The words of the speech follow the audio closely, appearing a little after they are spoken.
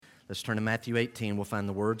Let's turn to Matthew 18. We'll find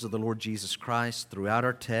the words of the Lord Jesus Christ throughout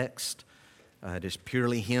our text. It is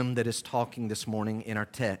purely Him that is talking this morning in our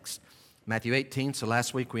text. Matthew 18. So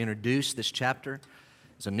last week we introduced this chapter.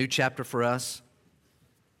 It's a new chapter for us.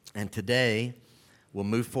 And today we'll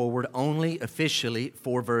move forward only officially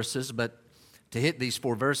 4 verses. But to hit these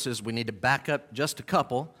 4 verses, we need to back up just a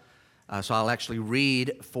couple. So I'll actually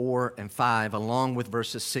read 4 and 5 along with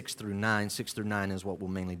verses 6 through 9. 6 through 9 is what we'll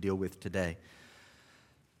mainly deal with today.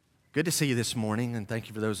 Good to see you this morning, and thank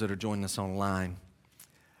you for those that are joining us online.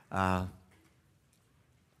 Matthew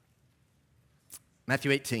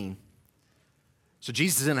 18. So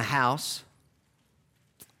Jesus is in a house.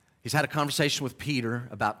 He's had a conversation with Peter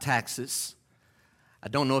about taxes. I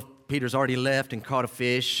don't know if Peter's already left and caught a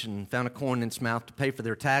fish and found a coin in its mouth to pay for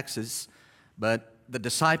their taxes, but the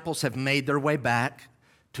disciples have made their way back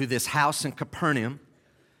to this house in Capernaum.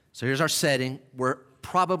 So here's our setting. We're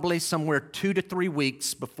probably somewhere 2 to 3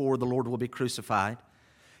 weeks before the Lord will be crucified.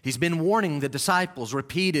 He's been warning the disciples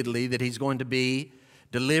repeatedly that He's going to be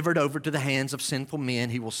delivered over to the hands of sinful men.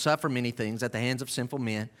 He will suffer many things at the hands of sinful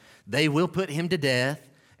men. They will put Him to death,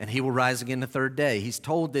 and He will rise again the 3rd day. He's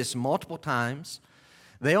told this multiple times.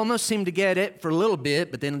 They almost seem to get it for a little bit,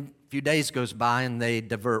 but then a few days goes by and they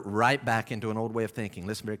divert right back into an old way of thinking.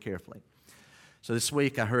 Listen very carefully. So this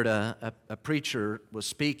week I heard a preacher was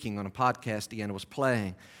speaking on a podcast again. It was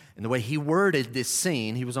playing. And the way he worded this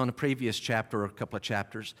scene, he was on the previous chapter or a couple of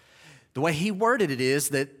chapters. The way he worded it is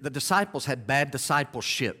that the disciples had bad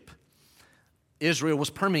discipleship. Israel was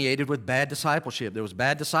permeated with bad discipleship. There was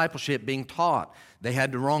bad discipleship being taught. They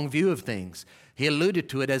had the wrong view of things. He alluded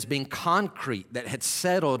to it as being concrete that had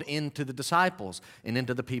settled into the disciples and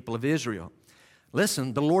into the people of Israel.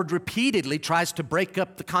 Listen, the Lord repeatedly tries to break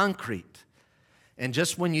up the concrete. And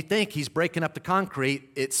just when you think He's breaking up the concrete,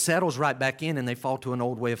 it settles right back in and they fall to an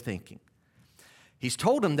old way of thinking. He's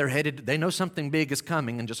told them they know something big is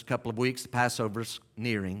coming in just a couple of weeks. The Passover's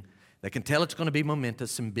nearing. They can tell it's going to be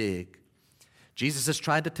momentous and big. Jesus has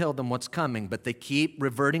tried to tell them what's coming, but they keep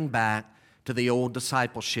reverting back to the old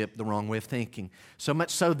discipleship, the wrong way of thinking. So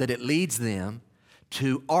much so that it leads them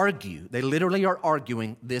to argue. They literally are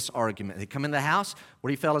arguing this argument. They come in the house, what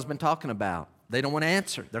are you fellas been talking about? They don't want to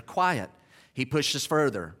answer. They're quiet. He pushes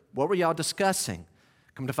further. What were y'all discussing?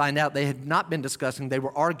 Come to find out they had not been discussing. They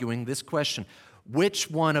were arguing this question.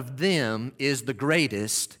 Which one of them is the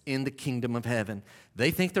greatest in the kingdom of heaven?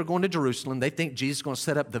 They think they're going to Jerusalem. They think Jesus is going to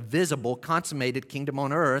set up the visible, consummated kingdom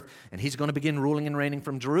on earth, and He's going to begin ruling and reigning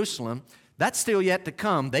from Jerusalem. That's still yet to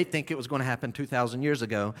come. They think it was going to happen 2,000 years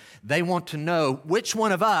ago. They want to know which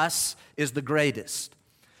one of us is the greatest.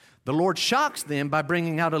 The Lord shocks them by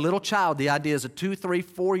bringing out a little child. The idea is a 2, 3,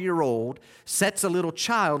 4-year-old sets a little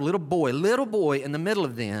child, little boy in the middle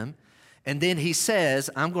of them. And then He says,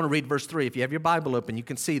 I'm going to read verse 3. If you have your Bible open, you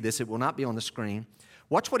can see this. It will not be on the screen.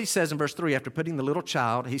 Watch what He says in verse 3 after putting the little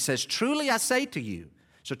child. He says, truly I say to you.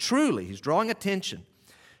 So truly, He's drawing attention.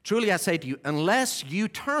 Truly I say to you, unless you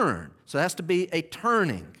turn. So it has to be a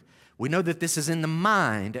turning. We know that this is in the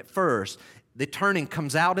mind at first. The turning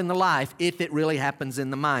comes out in the life if it really happens in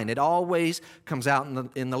the mind. It always comes out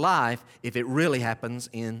in the life if it really happens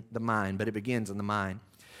in the mind, but it begins in the mind.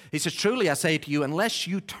 He says, truly I say to you, unless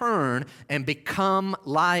you turn and become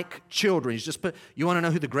like children. He's just put, you want to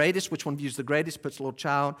know who the greatest, which one of you is the greatest? Puts a little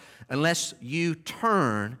child. Unless you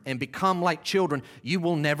turn and become like children, you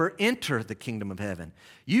will never enter the kingdom of heaven.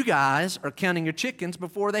 You guys are counting your chickens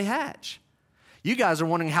before they hatch. You guys are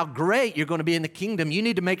wondering how great you're going to be in the kingdom. You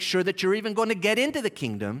need to make sure that you're even going to get into the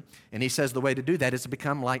kingdom. And He says the way to do that is to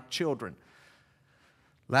become like children.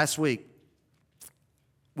 Last week,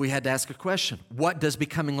 we had to ask a question. What does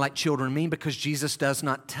becoming like children mean? Because Jesus does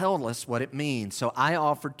not tell us what it means. So I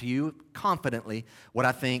offered to you confidently what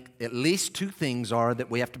I think at least 2 things are that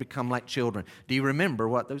we have to become like children. Do you remember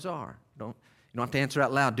what those are? You don't have to answer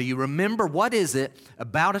out loud. Do you remember what is it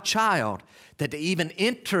about a child that to even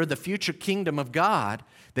enter the future kingdom of God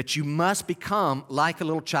that you must become like a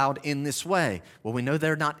little child in this way? Well, we know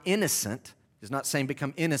they're not innocent. He's not saying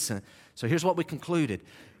become innocent. So here's what we concluded.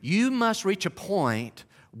 You must reach a point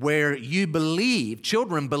where you believe,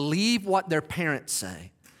 children believe what their parents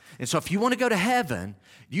say. And so if you want to go to heaven,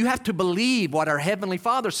 you have to believe what our Heavenly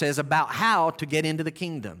Father says about how to get into the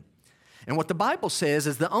kingdom. And what the Bible says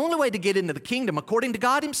is the only way to get into the kingdom, according to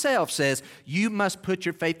God Himself, says you must put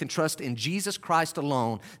your faith and trust in Jesus Christ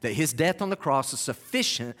alone, that His death on the cross is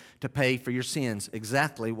sufficient to pay for your sins.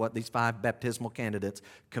 Exactly what these 5 baptismal candidates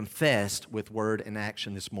confessed with word and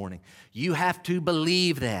action this morning. You have to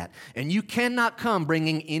believe that. And you cannot come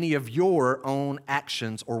bringing any of your own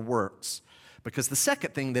actions or works. Because the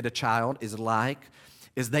second thing that a child is like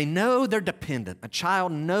is they know they're dependent. A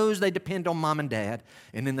child knows they depend on mom and dad.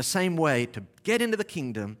 And in the same way, to get into the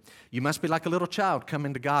kingdom, you must be like a little child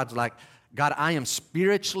coming to God's like, God, I am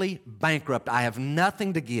spiritually bankrupt. I have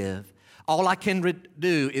nothing to give. All I can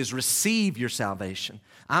do is receive your salvation.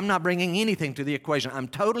 I'm not bringing anything to the equation. I'm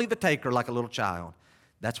totally the taker like a little child.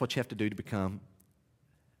 That's what you have to do to become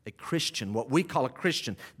a Christian, what we call a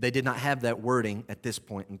Christian. They did not have that wording at this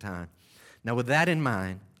point in time. Now, with that in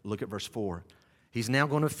mind, look at verse 4. He's now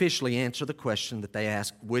going to officially answer the question that they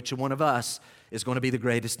asked, which one of us is going to be the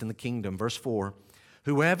greatest in the kingdom? Verse 4,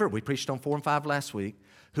 whoever, we preached on 4 and 5 last week,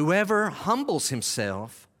 whoever humbles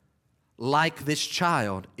himself like this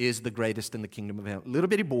child is the greatest in the kingdom of heaven. Little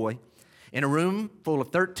bitty boy in a room full of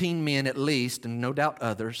 13 men at least, and no doubt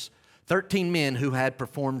others, 13 men who had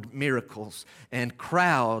performed miracles, and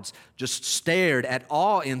crowds just stared at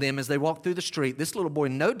awe in them as they walked through the street. This little boy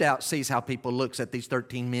no doubt sees how people looks at these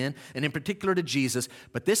 13 men, and in particular to Jesus,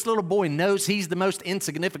 but this little boy knows he's the most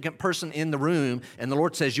insignificant person in the room, and the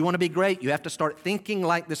Lord says, you want to be great? You have to start thinking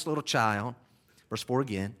like this little child. Verse 4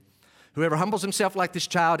 again. Whoever humbles himself like this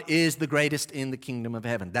child is the greatest in the kingdom of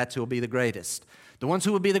heaven. That's who will be the greatest. The ones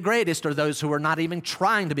who will be the greatest are those who are not even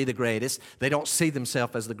trying to be the greatest. They don't see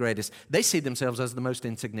themselves as the greatest. They see themselves as the most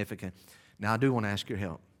insignificant. Now, I do want to ask your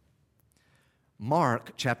help.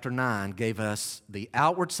 Mark chapter 9 gave us the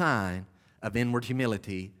outward sign of inward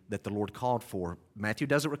humility that the Lord called for. Matthew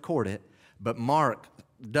doesn't record it, but Mark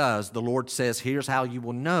does. The Lord says, here's how you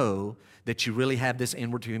will know that you really have this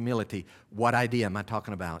inward humility. What idea am I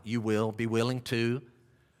talking about? You will be willing to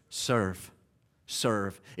serve.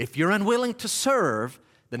 Serve. If you're unwilling to serve,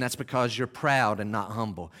 then that's because you're proud and not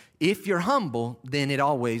humble. If you're humble, then it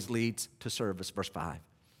always leads to service. Verse 5.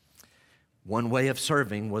 One way of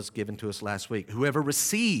serving was given to us last week. Whoever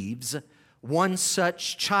receives one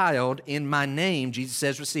such child in my name, Jesus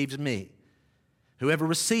says, receives me. Whoever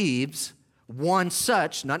receives one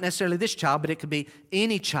such, not necessarily this child, but it could be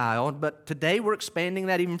any child. But today we're expanding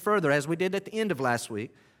that even further, as we did at the end of last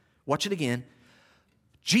week. Watch it again.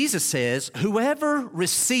 Jesus says, whoever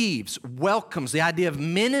receives, welcomes, the idea of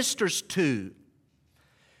ministers to,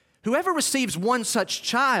 whoever receives one such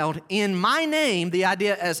child in my name, the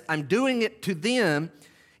idea as I'm doing it to them,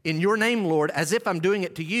 in your name, Lord, as if I'm doing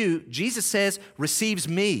it to you, Jesus says, receives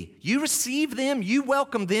me. You receive them, you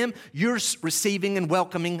welcome them, you're receiving and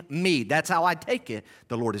welcoming me. That's how I take it,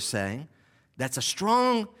 the Lord is saying. That's a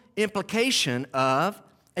strong implication of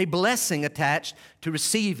a blessing attached to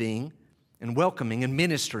receiving and welcoming and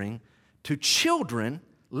ministering to children,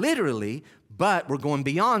 literally, but we're going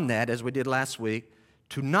beyond that, as we did last week,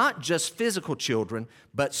 to not just physical children,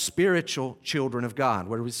 but spiritual children of God.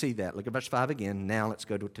 Where do we see that? Look at verse 5 again. Now let's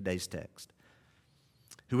go to today's text.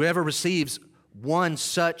 Whoever receives one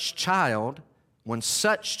such child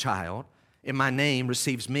in my name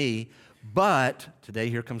receives me, but, today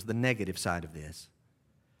here comes the negative side of this.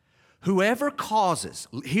 Whoever causes,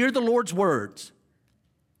 hear the Lord's words,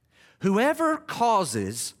 whoever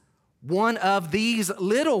causes one of these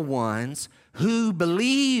little ones who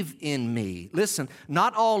believe in me. Listen,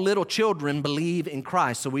 not all little children believe in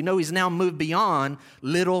Christ. So we know he's now moved beyond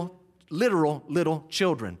literal little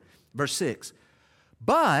children. Verse 6.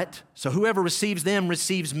 But, so whoever receives them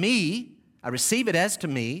receives me. I receive it as to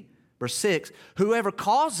me. Verse 6. Whoever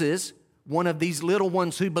causes one of these little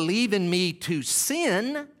ones who believe in me to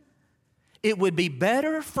sin, it would be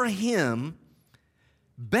better for him,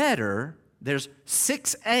 there's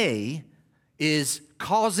 6a is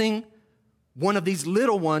causing one of these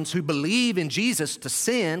little ones who believe in Jesus to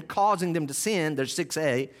sin, causing them to sin. There's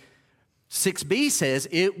 6a. 6b says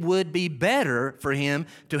it would be better for him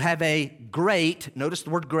to have a great, notice the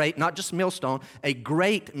word great, not just millstone, a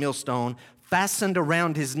great millstone fastened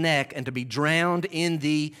around his neck and to be drowned in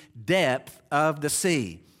the depth of the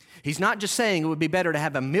sea. He's not just saying it would be better to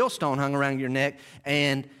have a millstone hung around your neck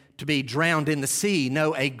and to be drowned in the sea.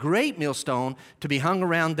 No, a great millstone to be hung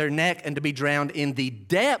around their neck and to be drowned in the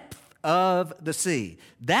depth of the sea.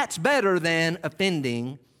 That's better than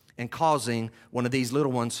offending and causing one of these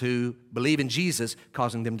little ones who believe in Jesus,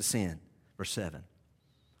 causing them to sin. Verse 7.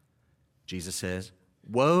 Jesus says,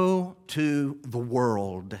 woe to the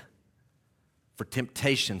world for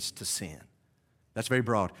temptations to sin. That's very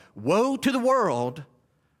broad. Woe to the world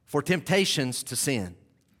for temptations to sin.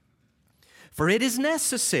 For it is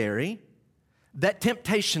necessary that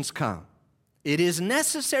temptations come. It is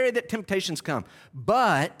necessary that temptations come.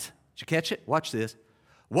 But, did you catch it? Watch this.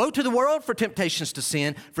 Woe to the world for temptations to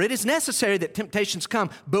sin, for it is necessary that temptations come.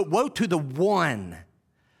 But woe to the one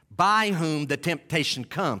by whom the temptation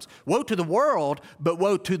comes. Woe to the world, but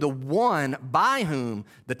woe to the one by whom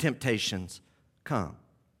the temptations come.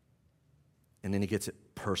 And then he gets it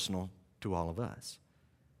personal to all of us.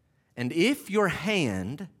 And if your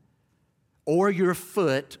hand or your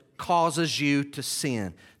foot causes you to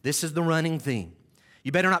sin, this is the running theme.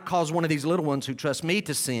 You better not cause one of these little ones who trust me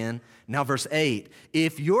to sin. Now, verse 8,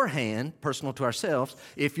 if your hand, personal to ourselves,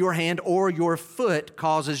 if your hand or your foot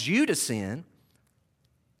causes you to sin,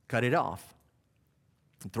 cut it off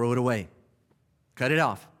and throw it away. Cut it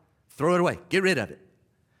off. Throw it away. Get rid of it.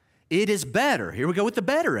 It is better, here we go with the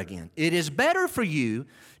better again. It is better for you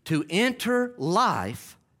to enter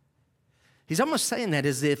life. He's almost saying that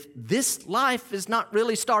as if this life is not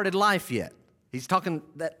really started life yet. He's talking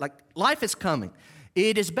that like life is coming.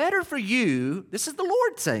 It is better for you, this is the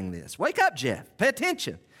Lord saying this. Wake up, Jeff. Pay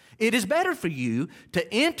attention. It is better for you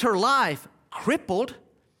to enter life crippled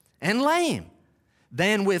and lame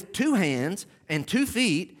than with 2 hands and 2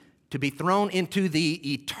 feet to be thrown into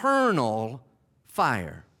the eternal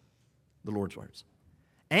fire. The Lord's words.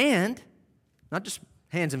 And, not just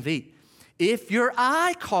hands and feet, if your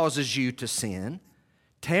eye causes you to sin,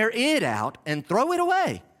 tear it out and throw it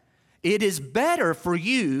away. It is better for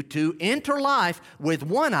you to enter life with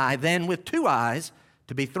 1 eye than with 2 eyes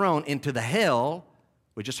to be thrown into the hell,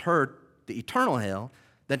 we just heard the eternal hell,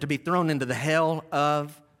 than to be thrown into the hell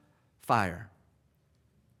of fire.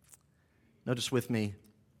 Notice with me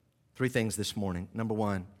 3 things this morning. Number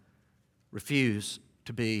 1, refuse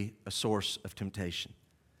to be a source of temptation.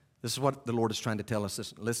 This is what the Lord is trying to tell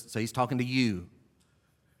us. Listen, so He's talking to you.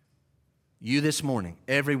 You this morning,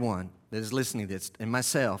 everyone that is listening to this, and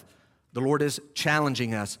myself, the Lord is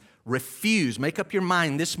challenging us. Refuse, make up your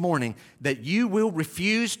mind this morning that you will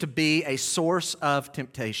refuse to be a source of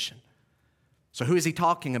temptation. So who is He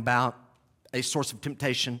talking about? A source of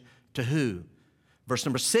temptation to who? Verse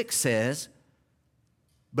number 6 says,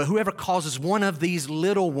 but whoever causes one of these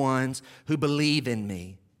little ones who believe in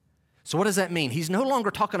me. So what does that mean? He's no longer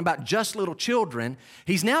talking about just little children.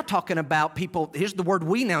 He's now talking about people, here's the word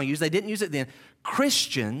we now use, they didn't use it then,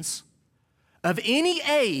 Christians of any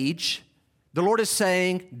age. The Lord is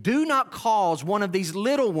saying, do not cause one of these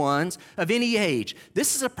little ones of any age.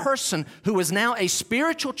 This is a person who is now a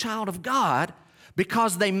spiritual child of God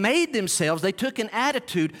because they made themselves, they took an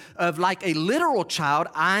attitude of like a literal child.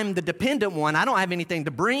 I'm the dependent one. I don't have anything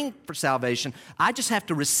to bring for salvation. I just have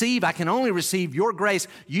to receive. I can only receive your grace.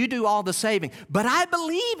 You do all the saving. But I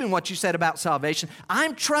believe in what you said about salvation.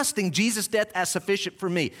 I'm trusting Jesus' death as sufficient for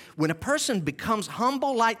me. When a person becomes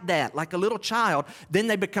humble like that, like a little child, then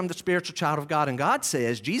they become the spiritual child of God. And God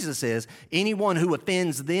says, Jesus says, anyone who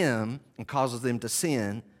offends them and causes them to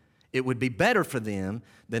sin, it would be better for them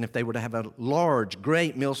than if they were to have a large,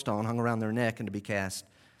 great millstone hung around their neck and to be cast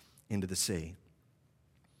into the sea.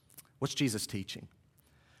 What's Jesus teaching?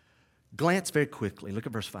 Glance very quickly. Look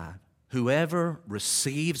at verse 5. Whoever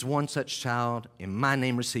receives one such child in my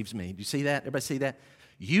name receives me. Do you see that? Everybody see that?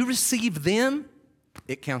 You receive them,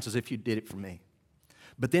 it counts as if you did it for me.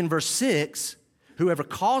 But then verse 6, whoever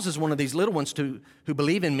causes one of these little ones who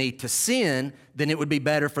believe in me to sin, then it would be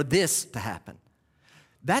better for this to happen.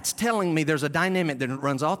 That's telling me there's a dynamic that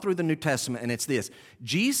runs all through the New Testament, and it's this.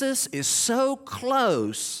 Jesus is so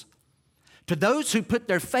close to those who put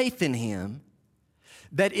their faith in Him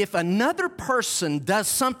that if another person does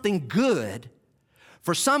something good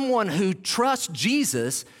for someone who trusts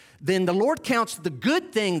Jesus, then the Lord counts the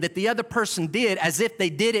good thing that the other person did as if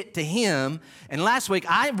they did it to Him. And last week,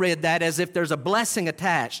 I read that as if there's a blessing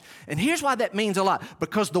attached. And here's why that means a lot.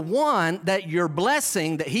 Because the one that you're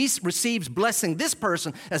blessing, that He receives blessing this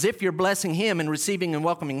person as if you're blessing him and receiving and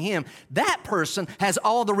welcoming him, that person has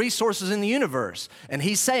all the resources in the universe. And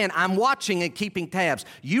He's saying, I'm watching and keeping tabs.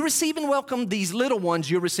 You receive and welcome these little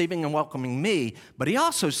ones, you're receiving and welcoming me. But He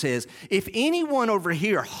also says, if anyone over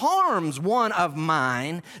here harms one of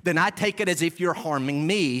mine, then I take it as if you're harming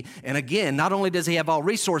me. And again, not only does He have all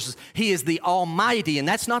resources, He is the Almighty, and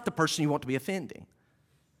that's not the person you want to be offending.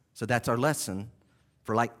 So that's our lesson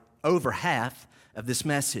for like over half of this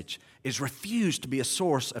message, is refuse to be a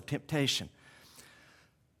source of temptation.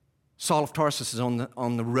 Saul of Tarsus is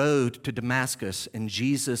on the road to Damascus, and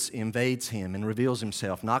Jesus invades him and reveals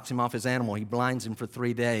Himself, knocks him off his animal. He blinds him for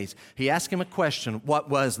 3 days. He asks him a question. What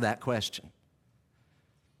was that question?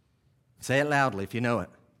 Say it loudly if you know it.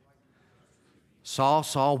 Saul,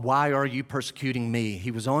 Saul, why are you persecuting me? He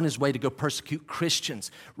was on his way to go persecute Christians.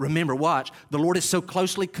 Remember, watch, the Lord is so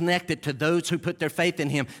closely connected to those who put their faith in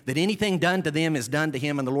Him that anything done to them is done to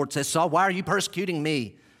Him. And the Lord says, Saul, why are you persecuting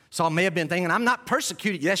me? Saul may have been thinking, I'm not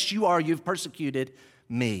persecuted. Yes, you are. You've persecuted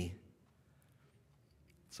me.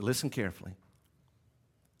 So listen carefully.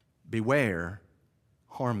 Beware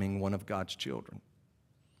harming one of God's children.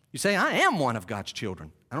 You say, I am one of God's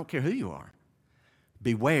children. I don't care who you are.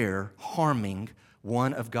 Beware harming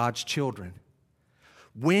one of God's children.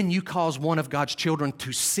 When you cause one of God's children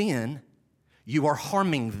to sin, you are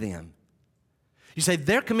harming them. You say,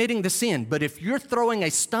 they're committing the sin, but if you're throwing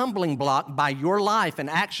a stumbling block by your life and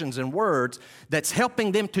actions and words that's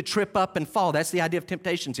helping them to trip up and fall, that's the idea of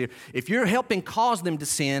temptations here. If you're helping cause them to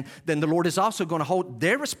sin, then the Lord is also going to hold,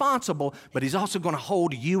 they're responsible, but He's also going to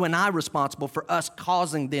hold you and I responsible for us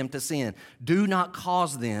causing them to sin. Do not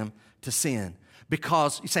cause them to sin.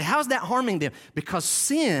 Because, you say, how's that harming them? Because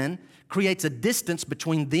sin creates a distance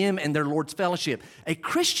between them and their Lord's fellowship. A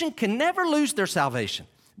Christian can never lose their salvation.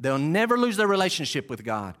 They'll never lose their relationship with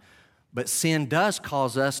God. But sin does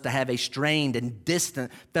cause us to have a strained and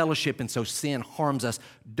distant fellowship, and so sin harms us.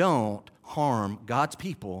 Don't harm God's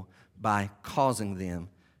people by causing them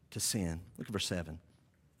to sin. Look at verse 7.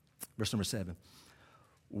 Verse number 7.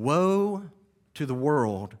 Woe to the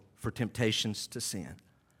world for temptations to sin.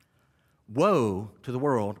 Woe to the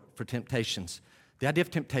world for temptations. The idea of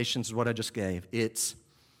temptations is what I just gave. It's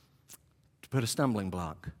to put a stumbling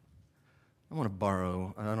block. I want to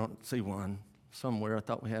borrow, I don't see one somewhere. I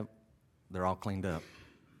thought we have, they're all cleaned up.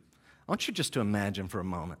 I want you just to imagine for a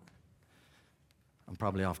moment. I'm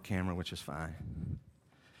probably off camera, which is fine.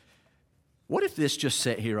 What if this just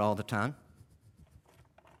sat here all the time?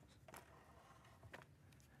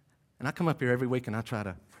 And I come up here every week and I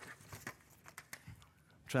trying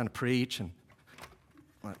to preach and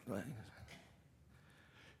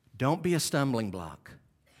don't be a stumbling block.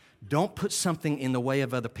 Don't put something in the way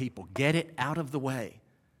of other people. Get it out of the way.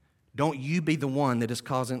 Don't you be the one that is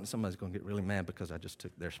causing, somebody's going to get really mad because I just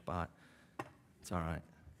took their spot. It's all right.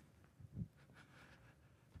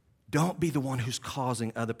 Don't be the one who's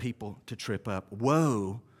causing other people to trip up.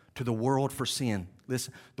 Woe to the world for sin.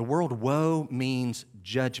 Listen, the word woe means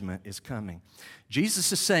judgment is coming.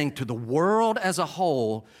 Jesus is saying to the world as a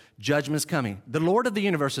whole, judgment is coming. The Lord of the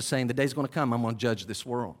universe is saying the day's going to come, I'm going to judge this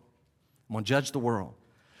world. I'm going to judge the world.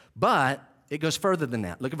 But it goes further than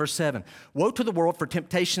that. Look at verse 7. Woe to the world for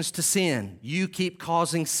temptations to sin. You keep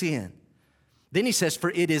causing sin. Then he says, for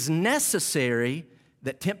it is necessary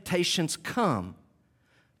that temptations come.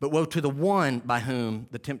 But woe to the one by whom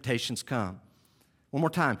the temptations come. One more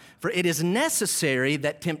time. For it is necessary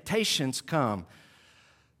that temptations come.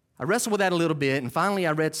 I wrestled with that a little bit, and finally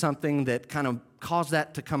I read something that kind of caused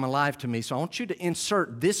that to come alive to me. So I want you to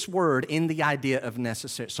insert this word in the idea of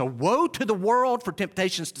necessary. So woe to the world for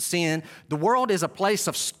temptations to sin. The world is a place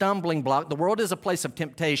of stumbling block. The world is a place of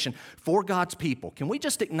temptation for God's people. Can we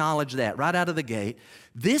just acknowledge that right out of the gate?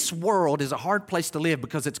 This world is a hard place to live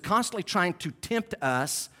because it's constantly trying to tempt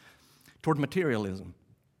us toward materialism.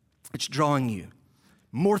 It's drawing you.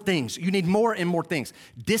 More things. You need more and more things.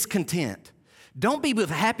 Discontent. Don't be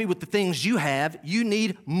happy with the things you have. You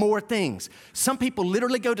need more things. Some people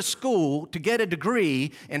literally go to school to get a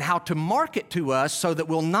degree in how to market to us so that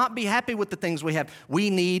we'll not be happy with the things we have. We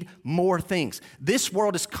need more things. This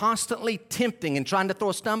world is constantly tempting and trying to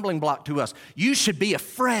throw a stumbling block to us. You should be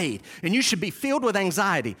afraid, and you should be filled with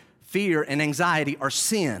anxiety. Fear and anxiety are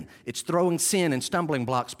sin. It's throwing sin and stumbling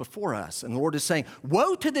blocks before us. And the Lord is saying,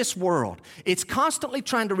 woe to this world. It's constantly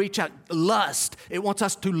trying to reach out. Lust. It wants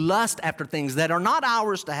us to lust after things that are not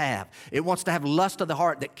ours to have. It wants to have lust of the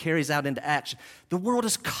heart that carries out into action. The world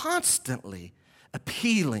is constantly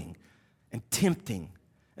appealing and tempting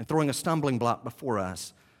and throwing a stumbling block before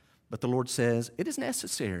us. But the Lord says, it is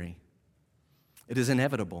necessary. It is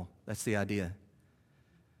inevitable. That's the idea.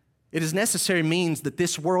 It is necessary means that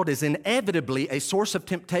this world is inevitably a source of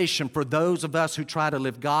temptation for those of us who try to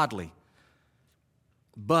live godly.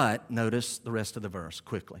 But notice the rest of the verse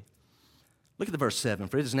quickly. Look at the verse 7.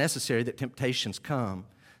 For it is necessary that temptations come.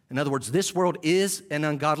 In other words, this world is an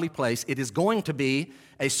ungodly place. It is going to be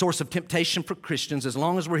a source of temptation for Christians as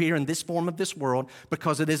long as we're here in this form of this world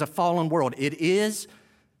because it is a fallen world. It is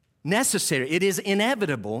necessary. It is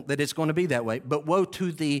inevitable that it's going to be that way. But woe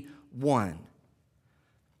to the one.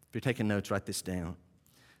 If you're taking notes, write this down.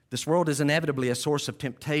 This world is inevitably a source of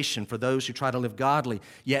temptation for those who try to live godly,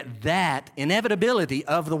 yet that inevitability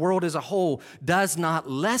of the world as a whole does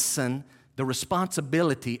not lessen the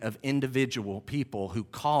responsibility of individual people who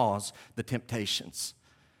cause the temptations.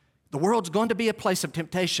 The world's going to be a place of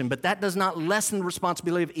temptation, but that does not lessen the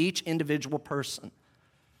responsibility of each individual person.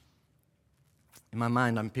 In my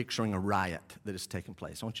mind, I'm picturing a riot that is taking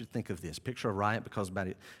place. I want you to think of this. Picture a riot because about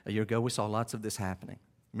a year ago we saw lots of this happening.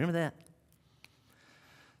 Remember that?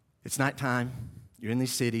 It's nighttime, you're in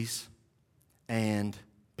these cities, and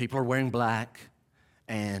people are wearing black,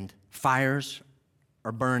 and fires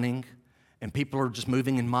are burning, and people are just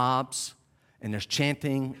moving in mobs, and there's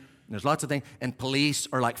chanting, there's lots of things. And police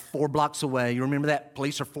are like 4 blocks away. You remember that?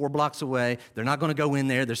 Police are 4 blocks away. They're not going to go in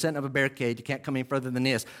there. They're setting up a barricade. You can't come any further than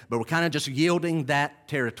this. But we're kind of just yielding that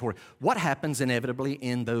territory. What happens inevitably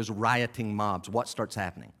in those rioting mobs? What starts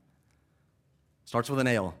happening? Starts with an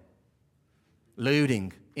L.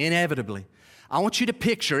 Looting, inevitably. I want you to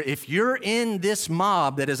picture if you're in this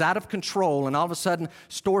mob that is out of control and all of a sudden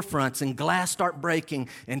storefronts and glass start breaking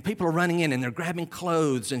and people are running in and they're grabbing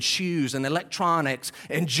clothes and shoes and electronics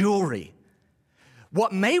and jewelry.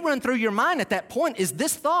 What may run through your mind at that point is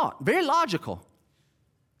this thought, very logical.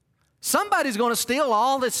 Somebody's going to steal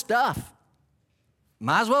all this stuff.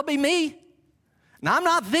 Might as well be me. Now, I'm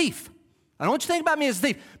not a thief. I don't want you to think about me as a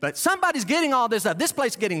thief, but somebody's getting all this stuff. This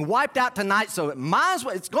place is getting wiped out tonight, so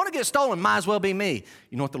it's going to get stolen, might as well be me.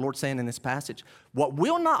 You know what the Lord's saying in this passage? What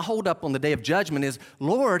will not hold up on the day of judgment is,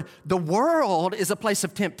 Lord, the world is a place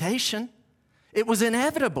of temptation. It was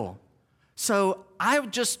inevitable. So I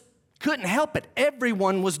just couldn't help it.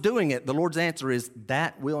 Everyone was doing it. The Lord's answer is,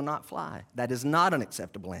 that will not fly. That is not an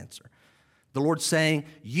acceptable answer. The Lord's saying,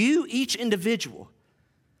 you, each individual,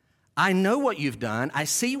 I know what you've done, I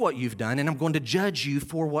see what you've done, and I'm going to judge you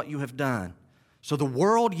for what you have done. So the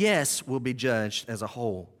world, yes, will be judged as a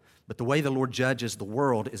whole. But the way the Lord judges the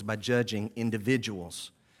world is by judging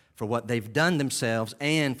individuals for what they've done themselves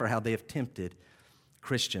and for how they have tempted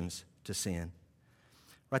Christians to sin.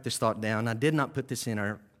 Write this thought down. I did not put this in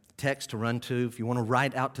our text to run to. If you want to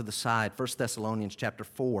write out to the side, 1 Thessalonians chapter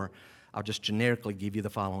 4, I'll just generically give you the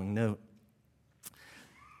following note.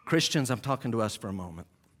 Christians, I'm talking to us for a moment.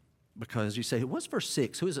 Because you say, what's verse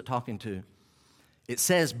 6? Who is it talking to? It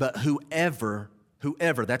says, but whoever,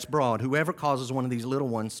 that's broad, whoever causes one of these little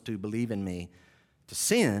ones to believe in me to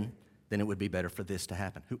sin, then it would be better for this to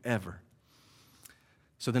happen. Whoever.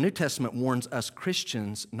 So the New Testament warns us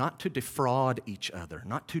Christians not to defraud each other,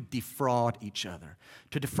 not to defraud each other.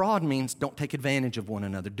 To defraud means don't take advantage of one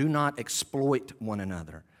another. Do not exploit one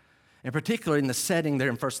another. And particularly in the setting there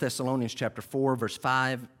in 1 Thessalonians chapter 4, verse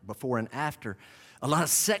 5, before and after, a lot of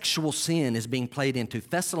sexual sin is being played into.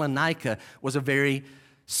 Thessalonica was a very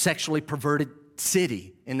sexually perverted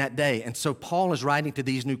city in that day. And so Paul is writing to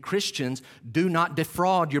these new Christians, do not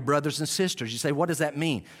defraud your brothers and sisters. You say, what does that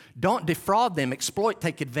mean? Don't defraud them, exploit,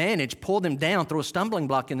 take advantage, pull them down, throw a stumbling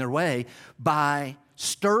block in their way by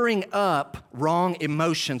stirring up wrong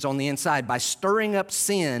emotions on the inside, by stirring up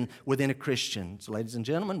sin within a Christian. So ladies and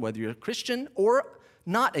gentlemen, whether you're a Christian or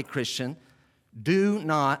not a Christian, do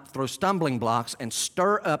not throw stumbling blocks and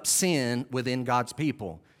stir up sin within God's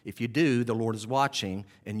people. If you do, the Lord is watching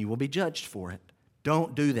and you will be judged for it.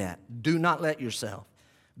 Don't do that. Do not let yourself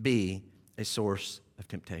be a source of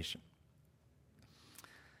temptation.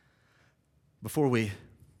 Before we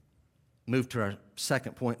move to our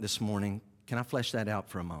second point this morning, can I flesh that out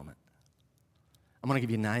for a moment? I'm going to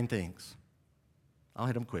give you 9 things. I'll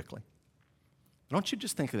hit them quickly. I want you to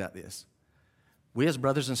just think about this. We as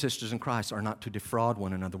brothers and sisters in Christ are not to defraud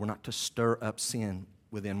one another. We're not to stir up sin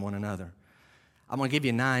within one another. I'm going to give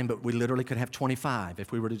you 9, but we literally could have 25.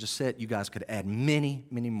 If we were to just sit, you guys could add many,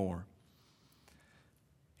 many more.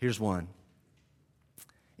 Here's one.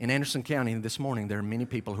 In Anderson County this morning, there are many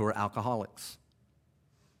people who are alcoholics.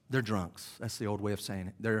 They're drunks. That's the old way of saying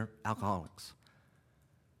it. They're alcoholics.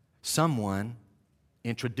 Someone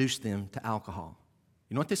introduced them to alcohol.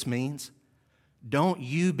 You know what this means? Don't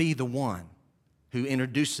you be the one who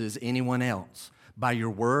introduces anyone else by your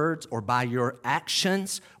words or by your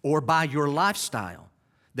actions or by your lifestyle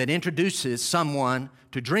that introduces someone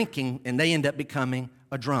to drinking and they end up becoming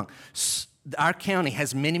a drunk. Our county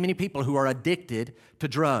has many, many people who are addicted to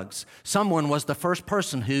drugs. Someone was the first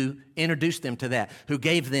person who introduced them to that, who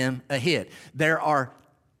gave them a hit. There are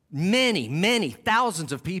many, many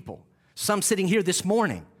thousands of people, some sitting here this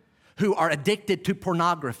morning, who are addicted to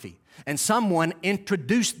pornography. And someone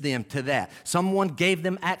introduced them to that. Someone gave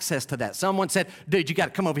them access to that. Someone said, dude, you got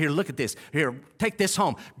to come over here, look at this. Here, take this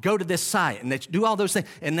home. Go to this site. And they do all those things.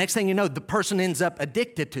 And next thing you know, the person ends up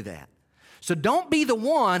addicted to that. So don't be the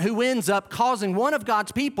one who ends up causing one of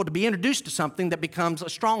God's people to be introduced to something that becomes a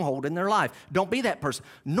stronghold in their life. Don't be that person.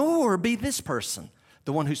 Nor be this person,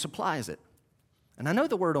 the one who supplies it. And I know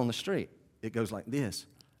the word on the street. It goes like this.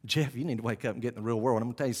 Jeff, you need to wake up and get in the real world. I'm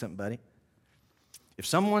going to tell you something, buddy. If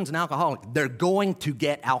someone's an alcoholic, they're going to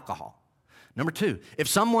get alcohol. Number 2, if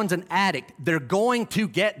someone's an addict, they're going to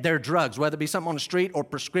get their drugs, whether it be something on the street or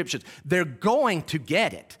prescriptions. They're going to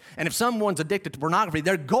get it. And if someone's addicted to pornography,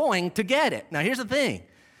 they're going to get it. Now, here's the thing.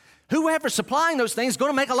 Whoever's supplying those things is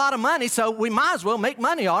going to make a lot of money, so we might as well make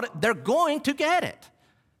money on it. They're going to get it.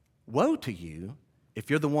 Woe to you if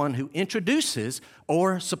you're the one who introduces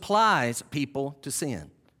or supplies people to sin.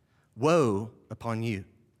 Woe upon you.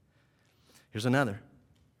 Here's another.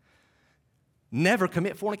 Never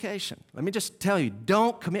commit fornication. Let me just tell you,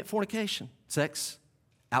 don't commit fornication. Sex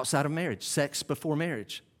outside of marriage, sex before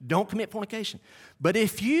marriage. Don't commit fornication. But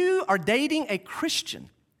if you are dating a Christian,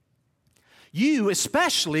 you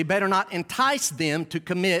especially better not entice them to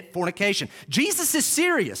commit fornication. Jesus is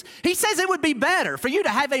serious. He says it would be better for you to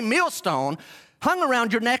have a millstone hung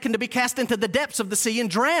around your neck and to be cast into the depths of the sea and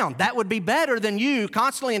drowned. That would be better than you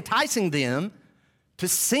constantly enticing them to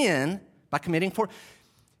sin by committing fornication.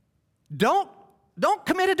 Don't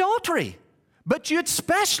commit adultery. But you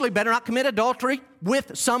especially better not commit adultery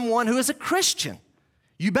with someone who is a Christian.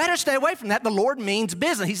 You better stay away from that. The Lord means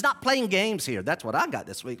business. He's not playing games here. That's what I got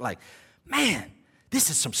this week. Like, man,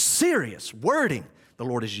 this is some serious wording the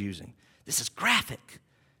Lord is using. This is graphic.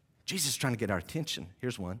 Jesus is trying to get our attention.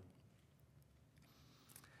 Here's one.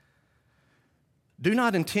 Do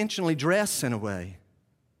not intentionally dress in a way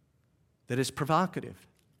that is provocative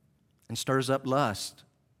and stirs up lust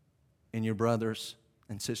in your brothers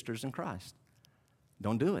and sisters in Christ.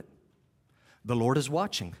 Don't do it. The Lord is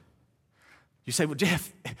watching. You say, well,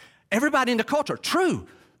 Jeff, everybody in the culture, true.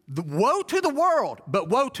 Woe to the world, but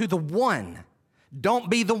woe to the one. Don't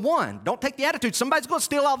be the one. Don't take the attitude, somebody's going to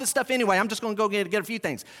steal all this stuff anyway. I'm just going to go get a few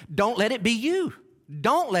things. Don't let it be you.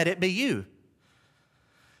 Don't let it be you.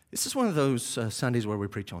 This is one of those Sundays where we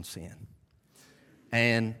preach on sin.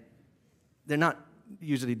 And they're not,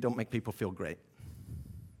 usually don't make people feel great.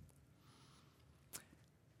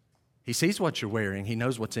 He sees what you're wearing, he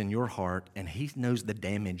knows what's in your heart, and he knows the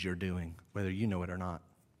damage you're doing, whether you know it or not.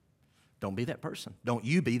 Don't be that person. Don't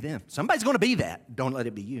you be them. Somebody's going to be that. Don't let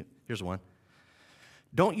it be you. Here's one.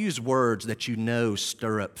 Don't use words that you know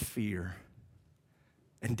stir up fear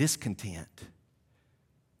and discontent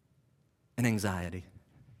and anxiety.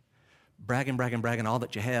 Bragging all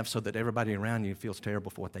that you have so that everybody around you feels terrible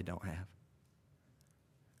for what they don't have.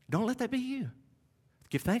 Don't let that be you.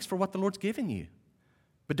 Give thanks for what the Lord's given you.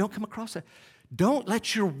 But don't come across that. Don't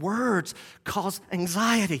let your words cause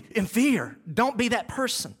anxiety and fear. Don't be that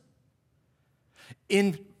person.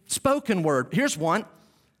 In spoken word, here's one.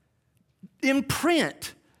 In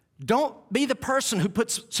print, don't be the person who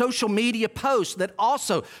puts social media posts that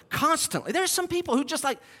also constantly, there's some people who just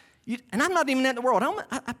like, and I'm not even in the world.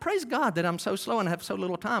 I praise God that I'm so slow and have so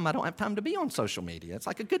little time. I don't have time to be on social media. It's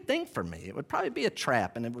like a good thing for me. It would probably be a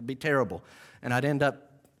trap and it would be terrible. And I'd end up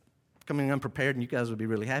coming unprepared, and you guys would be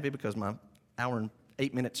really happy because my hour and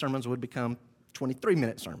 8-minute sermons would become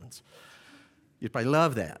 23-minute sermons. You'd probably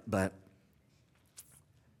love that, but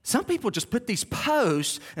some people just put these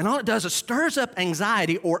posts, and all it does is stirs up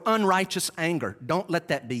anxiety or unrighteous anger. Don't let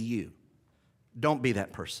that be you. Don't be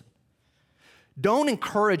that person. Don't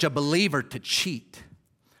encourage a believer to cheat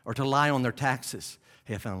or to lie on their taxes.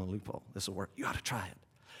 Hey, I found a loophole. This will work. You ought to try it.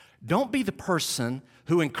 Don't be the person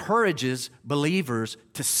who encourages believers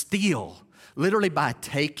to steal, literally by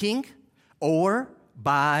taking or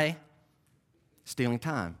by stealing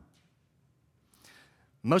time.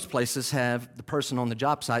 Most places have the person on the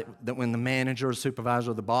job site that when the manager or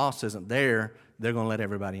supervisor or the boss isn't there, they're going to let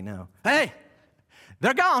everybody know. Hey,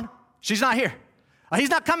 they're gone. She's not here. He's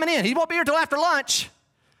not coming in. He won't be here till after lunch.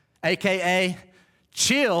 AKA,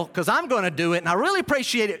 chill, because I'm going to do it, and I really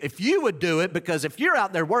appreciate it if you would do it, because if you're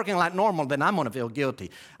out there working like normal, then I'm going to feel guilty.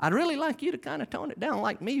 I'd really like you to kind of tone it down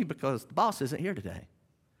like me because the boss isn't here today.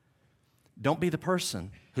 Don't be the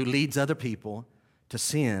person who leads other people to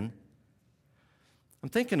sin. I'm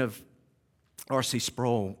thinking of R.C.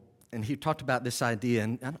 Sproul, and he talked about this idea,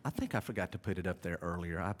 and I think I forgot to put it up there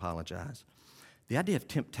earlier. I apologize. The idea of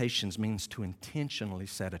temptations means to intentionally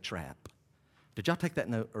set a trap. Did y'all take that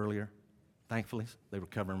note earlier? Thankfully, they were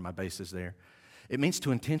covering my bases there. It means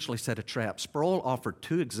to intentionally set a trap. Sproul offered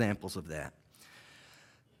 2 examples of that.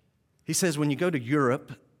 He says when you go to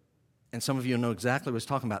Europe, and some of you know exactly what he's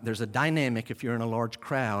talking about, there's a dynamic if you're in a large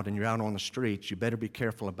crowd and you're out on the streets, you better be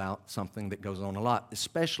careful about something that goes on a lot,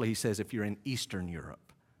 especially, he says, if you're in Eastern Europe.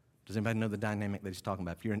 Does anybody know the dynamic that he's talking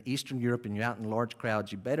about? If you're in Eastern Europe and you're out in large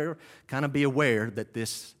crowds, you better kind of be aware that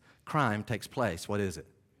this crime takes place. What is it?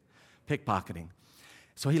 Pickpocketing.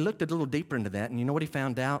 So he looked a little deeper into that, and you know what he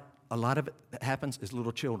found out? A lot of it that happens is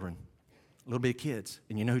little children, little bitty kids.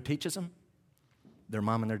 And you know who teaches them? Their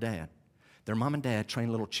mom and their dad. Their mom and dad train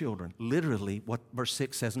little children, literally what verse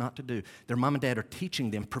 6 says not to do. Their mom and dad are teaching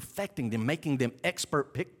them, perfecting them, making them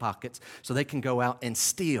expert pickpockets so they can go out and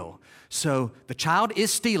steal. So the child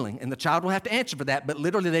is stealing, and the child will have to answer for that, but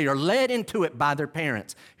literally they are led into it by their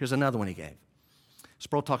parents. Here's another one he gave.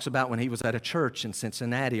 Sproul talks about when he was at a church in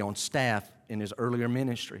Cincinnati on staff in his earlier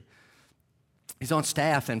ministry. He's on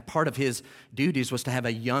staff, and part of his duties was to have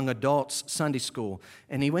a young adults Sunday school.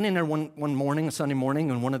 And he went in there one morning, a Sunday morning,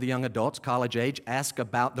 and one of the young adults, college age, asked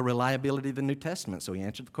about the reliability of the New Testament. So he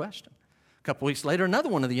answered the question. A couple weeks later, another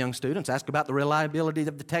one of the young students asked about the reliability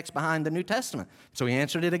of the text behind the New Testament. So he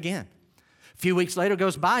answered it again. A few weeks later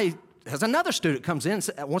goes by, there's another student comes in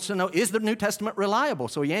and wants to know, is the New Testament reliable?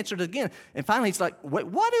 So he answered it again. And finally, he's like, wait,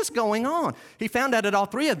 what is going on? He found out that all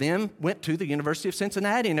three of them went to the University of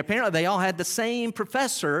Cincinnati, and apparently they all had the same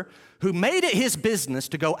professor who made it his business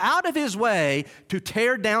to go out of his way to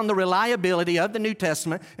tear down the reliability of the New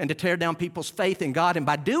Testament and to tear down people's faith in God. And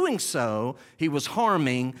by doing so, he was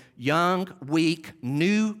harming young, weak,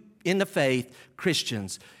 new in the faith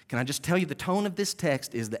Christians. Can I just tell you, the tone of this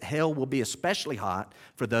text is that hell will be especially hot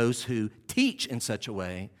for those who teach in such a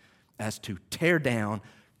way as to tear down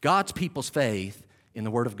God's people's faith in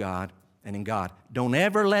the Word of God and in God. Don't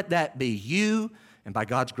ever let that be you. And by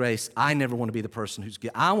God's grace, I never want to be the person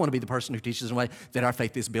I want to be the person who teaches in a way that our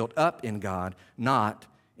faith is built up in God, not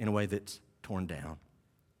in a way that's torn down.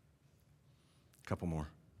 A couple more.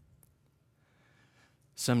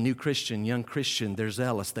 Some new Christian, young Christian, they're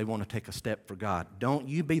zealous. They want to take a step for God. Don't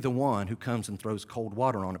you be the one who comes and throws cold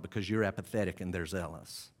water on it because you're apathetic and they're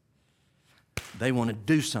zealous. They want to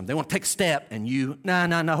do something. They want to take a step and you, no,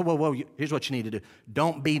 whoa, here's what you need to do.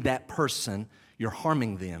 Don't be that person. You're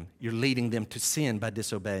harming them. You're leading them to sin by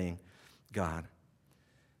disobeying God.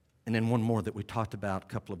 And then one more that we talked about a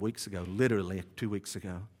couple of weeks ago, literally 2 weeks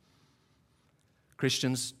ago.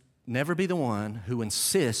 Christians, never be the one who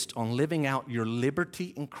insists on living out your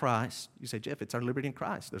liberty in Christ. You say, Jeff, it's our liberty in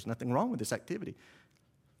Christ. There's nothing wrong with this activity.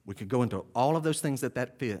 We could go into all of those things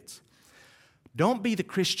that fits. Don't be the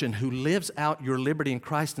Christian who lives out your liberty in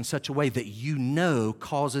Christ in such a way that you know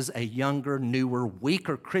causes a younger, newer,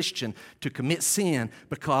 weaker Christian to commit sin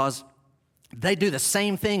because they do the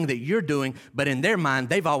same thing that you're doing, but in their mind,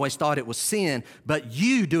 they've always thought it was sin, but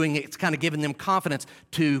you doing it's kind of giving them confidence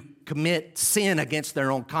to commit sin against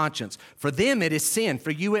their own conscience. For them, it is sin.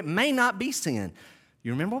 For you, it may not be sin.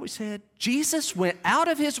 You remember what we said? Jesus went out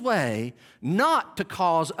of his way not to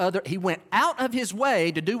cause he went out of his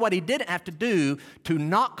way to do what he didn't have to do to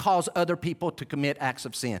not cause other people to commit acts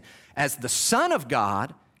of sin. As the Son of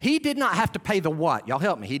God, he did not have to pay the what? Y'all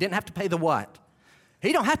help me. He didn't have to pay the what?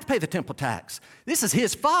 He don't have to pay the temple tax. This is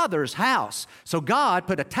his Father's house. So God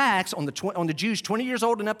put a tax on the Jews 20 years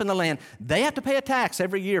old and up in the land. They have to pay a tax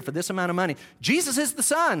every year for this amount of money. Jesus is the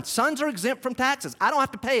Son. Sons are exempt from taxes. I don't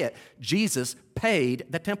have to pay it. Jesus paid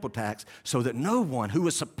the temple tax so that no one who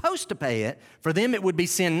was supposed to pay it, for them it would be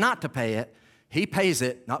sin not to pay it. He pays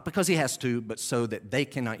it, not because he has to, but so that they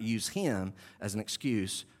cannot use him as an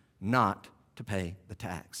excuse not to pay the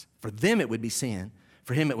tax. For them it would be sin.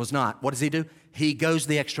 For him, it was not. What does he do? He goes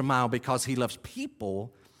the extra mile because he loves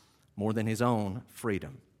people more than his own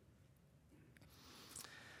freedom.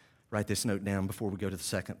 Write this note down before we go to the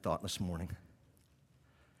second thought this morning.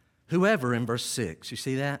 Whoever, in verse 6, you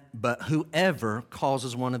see that? But whoever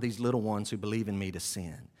causes one of these little ones who believe in me to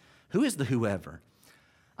sin. Who is the whoever?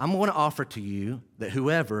 I'm going to offer to you that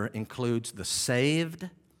whoever includes the saved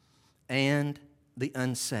and the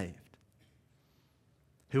unsaved.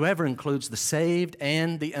 Whoever includes the saved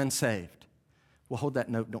and the unsaved. Well, hold that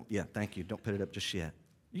note. Thank you. Don't put it up just yet.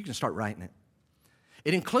 You can start writing it.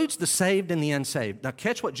 It includes the saved and the unsaved. Now,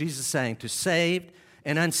 catch what Jesus is saying to saved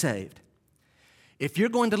and unsaved. If you're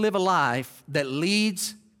going to live a life that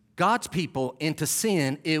leads God's people into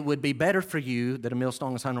sin, it would be better for you that a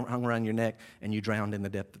millstone is hung around your neck and you drowned in the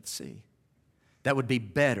depth of the sea. That would be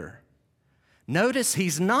better. Notice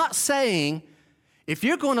he's not saying, if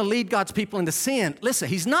you're going to lead God's people into sin, listen,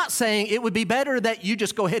 he's not saying it would be better that you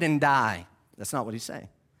just go ahead and die. That's not what he's saying.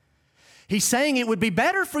 He's saying it would be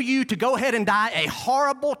better for you to go ahead and die a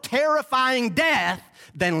horrible, terrifying death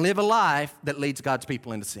than live a life that leads God's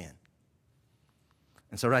people into sin.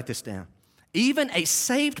 And so write this down. Even a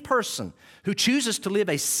saved person who chooses to live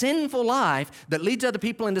a sinful life that leads other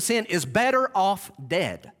people into sin is better off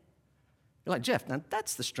dead. You're like, Jeff, now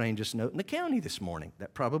that's the strangest note in the county this morning.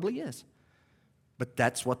 That probably is. But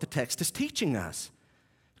that's what the text is teaching us.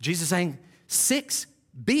 Jesus is saying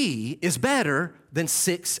 6b is better than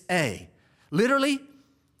 6a. Literally,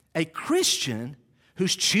 a Christian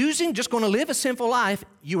who's choosing just going to live a sinful life,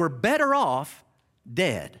 you are better off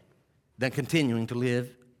dead than continuing to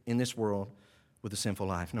live in this world with a sinful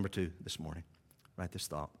life. Number 2 this morning. Write this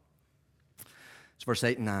thought. It's verse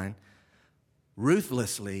 8 and 9.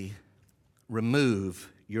 Ruthlessly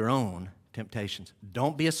remove your own temptations.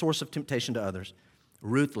 Don't be a source of temptation to others.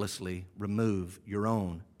 Ruthlessly remove your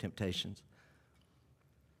own temptations.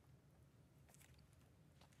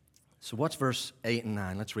 So what's verse 8 and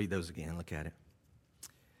 9? Let's read those again. Look at it.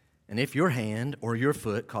 And if your hand or your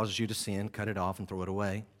foot causes you to sin, cut it off and throw it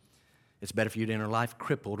away. It's better for you to enter life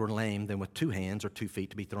crippled or lame than with 2 hands or 2 feet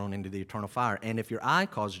to be thrown into the eternal fire. And if your eye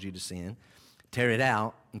causes you to sin, tear it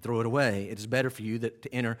out and throw it away. It is better for you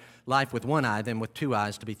to enter life with 1 eye than with 2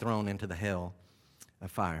 eyes to be thrown into the hell of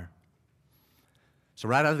fire. So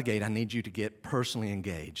right out of the gate, I need you to get personally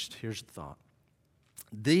engaged. Here's the thought.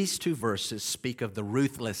 These 2 verses speak of the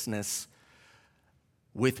ruthlessness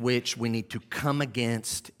with which we need to come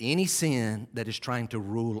against any sin that is trying to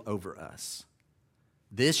rule over us.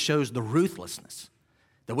 This shows the ruthlessness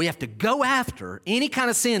that we have to go after any kind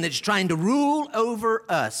of sin that's trying to rule over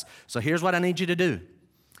us. So here's what I need you to do.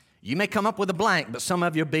 You may come up with a blank, but some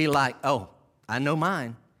of you will be like, oh, I know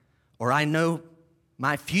mine, or I know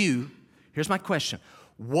my few. Here's my question.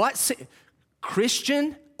 What sin,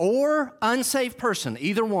 Christian or unsaved person,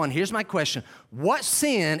 either one, here's my question. What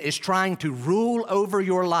sin is trying to rule over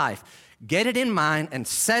your life? Get it in mind and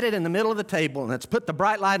set it in the middle of the table, and let's put the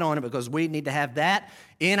bright light on it, because we need to have that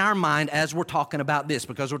in our mind as we're talking about this,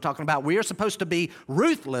 because we're talking about we are supposed to be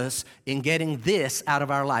ruthless in getting this out of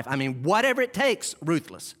our life. I mean, whatever it takes,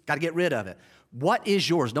 ruthless. Got to get rid of it. What is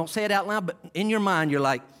yours? Don't say it out loud, but in your mind, you're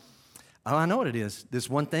like, oh, I know what it is. This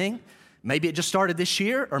one thing. Maybe it just started this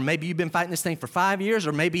year, or maybe you've been fighting this thing for 5 years,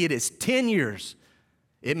 or maybe it is 10 years.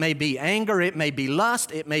 It may be anger, it may be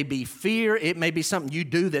lust, it may be fear, it may be something you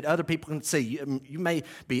do that other people can see. You may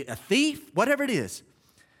be a thief, whatever it is.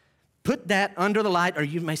 Put that under the light, or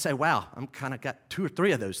you may say, wow, I'm kind of got 2 or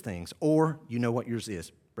 3 of those things, or you know what yours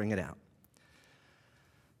is. Bring it out.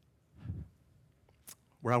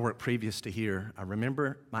 Where I worked previous to here, I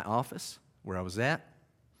remember my office, where I was at.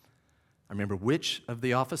 I remember which of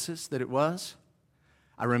the offices that it was.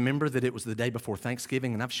 I remember that it was the day before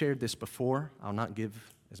Thanksgiving, and I've shared this before. I'll not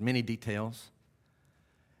give as many details.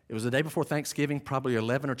 It was the day before Thanksgiving, probably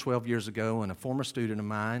 11 or 12 years ago, and a former student of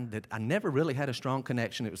mine that I never really had a strong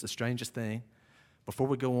connection. It was the strangest thing. Before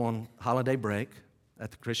we go on holiday break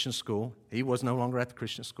at the Christian school, he was no longer at the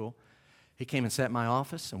Christian school. He came and sat in my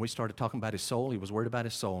office, and we started talking about his soul. He was worried about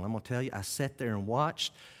his soul. And I'm going to tell you, I sat there and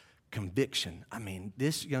watched conviction. I mean,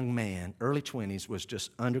 this young man, early 20s, was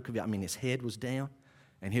just under conviction. I mean, his head was down,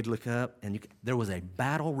 and he'd look up, and there was a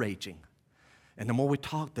battle raging. And the more we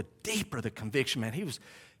talked, the deeper the conviction, man.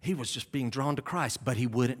 He was just being drawn to Christ, but he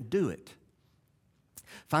wouldn't do it.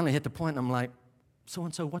 Finally hit the point, and I'm like,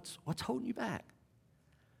 so-and-so, what's holding you back?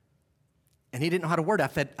 And he didn't know how to word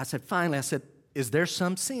it. I said, finally, is there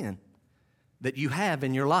some sin that you have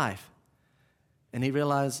in your life? And he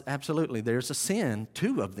realized, absolutely, there's a sin,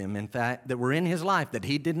 2 of them, in fact, that were in his life that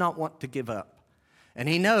he did not want to give up. And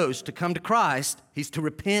he knows to come to Christ, he's to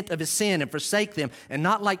repent of his sin and forsake them and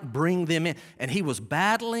not like bring them in. And he was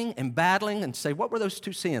battling and say, what were those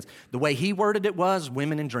 2 sins? The way he worded it was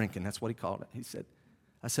women and drinking. That's what he called it.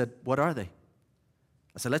 I said, what are they?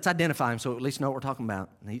 I said, let's identify them so at least know what we're talking about.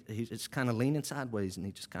 And he's just kind of leaning sideways, and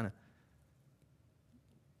he just kind of,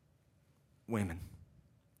 women.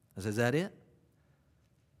 I said, is that it?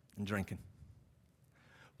 And drinking.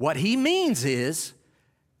 What he means is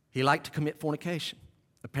he liked to commit fornication,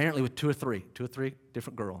 apparently with 2 or 3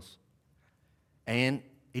 different girls. And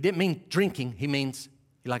he didn't mean drinking, he means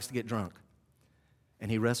he likes to get drunk.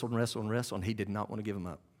 And he wrestled, and he did not want to give him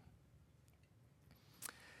up.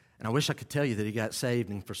 And I wish I could tell you that he got saved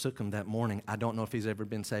and forsook him that morning. I don't know if he's ever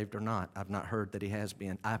been saved or not. I've not heard that he has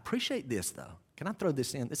been. I appreciate this, though. Can I throw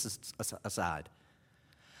this in? This is aside.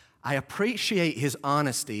 I appreciate his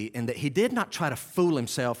honesty in that he did not try to fool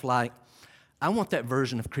himself like, I want that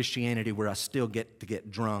version of Christianity where I still get to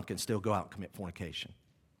get drunk and still go out and commit fornication.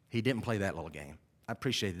 He didn't play that little game. I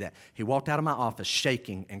appreciated that. He walked out of my office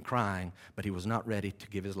shaking and crying, but he was not ready to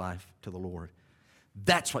give his life to the Lord.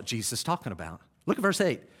 That's what Jesus is talking about. Look at verse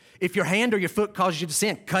 8. If your hand or your foot causes you to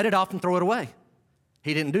sin, cut it off and throw it away.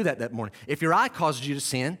 He didn't do that morning. If your eye causes you to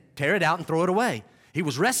sin, tear it out and throw it away. He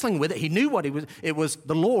was wrestling with it. He knew what it was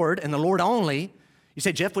the Lord and the Lord only. You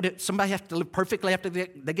say, Jeff, would somebody have to live perfectly after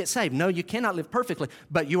they get saved? No, you cannot live perfectly,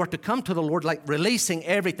 but you are to come to the Lord like releasing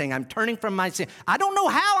everything. I'm turning from my sin. I don't know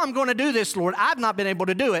how I'm going to do this, Lord. I've not been able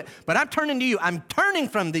to do it, but I'm turning to you. I'm turning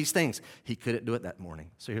from these things. He couldn't do it that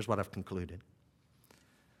morning. So here's what I've concluded.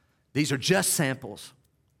 These are just samples.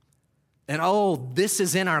 And this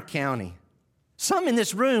is in our county. Some in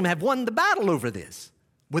this room have won the battle over this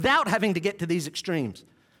without having to get to these extremes.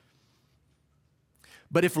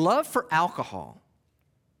 But if love for alcohol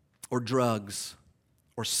or drugs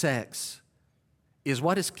or sex is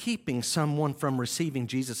what is keeping someone from receiving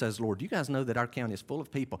Jesus as Lord, you guys know that our county is full of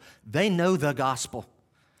people. They know the gospel,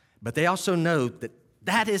 but they also know that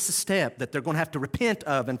that is the step that they're going to have to repent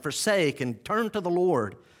of and forsake and turn to the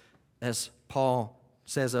Lord, as Paul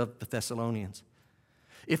says of the Thessalonians.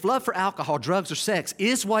 If love for alcohol, drugs, or sex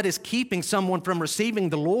is what is keeping someone from receiving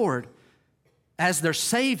the Lord as their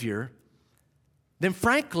Savior, then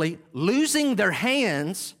frankly, losing their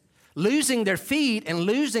hands, losing their feet, and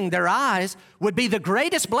losing their eyes would be the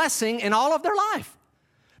greatest blessing in all of their life.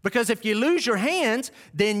 Because if you lose your hands,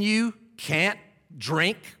 then you can't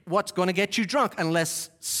drink what's going to get you drunk unless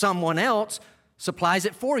someone else supplies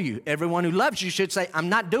it for you. Everyone who loves you should say, I'm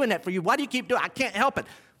not doing that for you. Why do you keep doing it? I can't help it.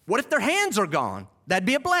 What if their hands are gone? That'd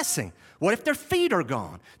be a blessing. What if their feet are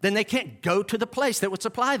gone? Then they can't go to the place that would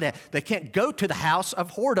supply that. They can't go to the house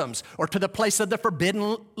of whoredoms or to the place of the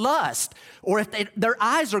forbidden lust. Or if their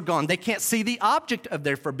eyes are gone, they can't see the object of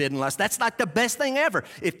their forbidden lust. That's like the best thing ever.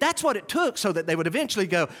 If that's what it took so that they would eventually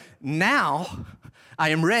go, now I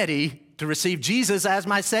am ready to receive Jesus as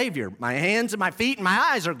my Savior. My hands and my feet and my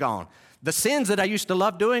eyes are gone. The sins that I used to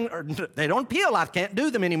love doing, they don't appeal. I can't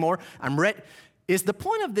do them anymore. I'm ready. Is the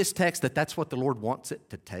point of this text that that's what the Lord wants it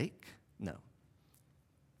to take? No.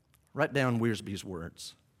 Write down Wiersbe's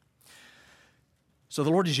words. So the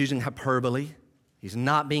Lord is using hyperbole. He's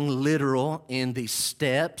not being literal in these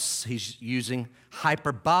steps. He's using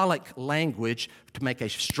hyperbolic language to make a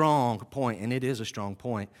strong point, and it is a strong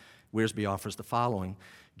point. Wiersbe offers the following.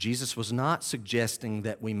 Jesus was not suggesting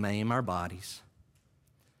that we maim our bodies.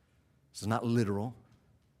 This is not literal.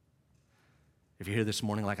 If you're here this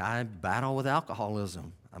morning like, I battle with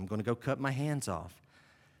alcoholism, I'm going to go cut my hands off.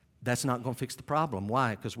 That's not going to fix the problem.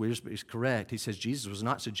 Why? Because Wiersbe is correct. He says Jesus was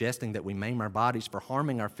not suggesting that we maim our bodies, for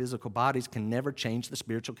harming our physical bodies can never change the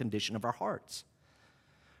spiritual condition of our hearts.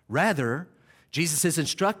 Rather, Jesus is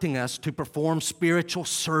instructing us to perform spiritual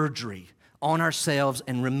surgery on ourselves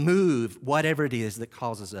and remove whatever it is that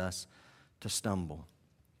causes us to stumble.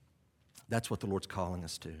 That's what the Lord's calling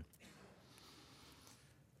us to.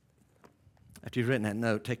 After you've written that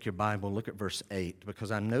note, take your Bible, look at verse 8,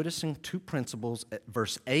 because I'm noticing two principles at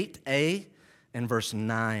verse 8a and verse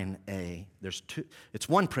 9a. There's two. It's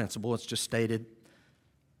one principle. It's just stated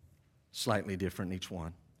slightly different in each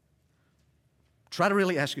one. Try to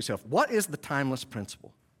really ask yourself, what is the timeless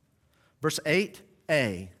principle? Verse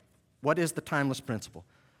 8a, what is the timeless principle?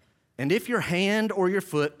 And if your hand or your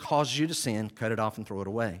foot causes you to sin, cut it off and throw it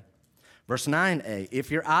away. Verse 9a,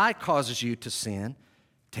 if your eye causes you to sin,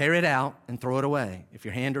 tear it out and throw it away. If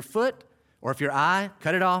your hand or foot, or if your eye,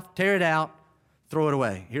 cut it off, tear it out, throw it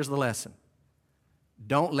away. Here's the lesson.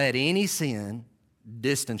 Don't let any sin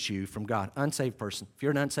distance you from God. Unsaved person. If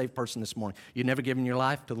you're an unsaved person this morning, you've never given your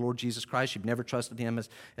life to the Lord Jesus Christ, you've never trusted Him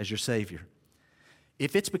as your Savior.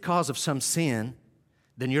 If it's because of some sin,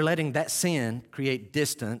 then you're letting that sin create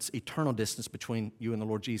distance, eternal distance between you and the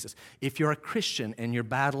Lord Jesus. If you're a Christian and you're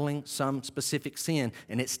battling some specific sin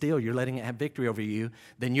and it's still, you're letting it have victory over you,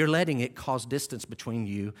 then you're letting it cause distance between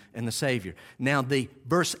you and the Savior. Now, the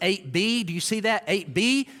verse 8b, do you see that?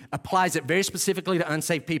 8b applies it very specifically to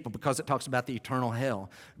unsaved people because it talks about the eternal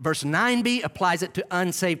hell. Verse 9b applies it to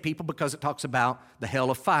unsaved people because it talks about the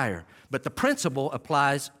hell of fire. But the principle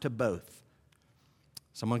applies to both.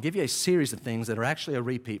 So I'm going to give you a series of things that are actually a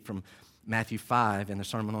repeat from Matthew 5 in the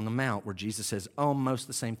Sermon on the Mount, where Jesus says almost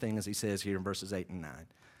the same thing as he says here in verses 8 and 9.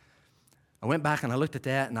 I went back and I looked at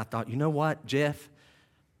that and I thought, you know what, Jeff?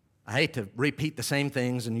 I hate to repeat the same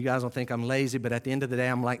things and you guys don't think I'm lazy, but at the end of the day,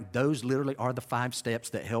 I'm like, those literally are the 5 steps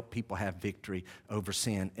that help people have victory over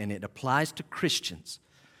sin, and it applies to Christians.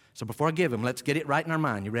 So before I give them, let's get it right in our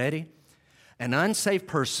mind. You ready? An unsaved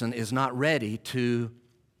person is not ready to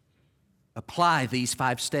apply these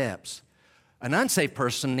 5 steps. An unsaved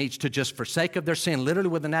person needs to just forsake of their sin, literally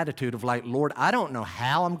with an attitude of like, Lord, I don't know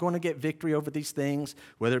how I'm going to get victory over these things,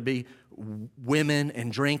 whether it be women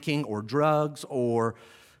and drinking or drugs or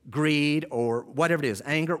greed or whatever it is,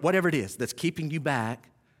 anger, whatever it is that's keeping you back.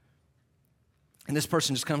 And this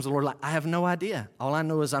person just comes to the Lord like, I have no idea. All I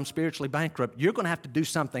know is I'm spiritually bankrupt. You're going to have to do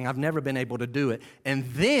something. I've never been able to do it. And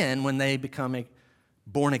then when they become a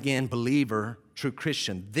born-again believer, true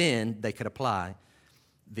Christian, then they could apply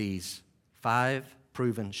these 5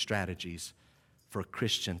 proven strategies for a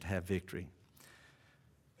Christian to have victory.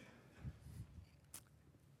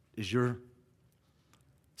 Is your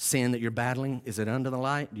sin that you're battling, is it under the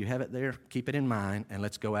light? Do you have it there? Keep it in mind, and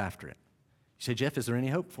let's go after it. You say, Jeff, is there any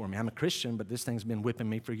hope for me? I'm a Christian, but this thing's been whipping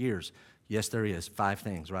me for years. Yes, there is. 5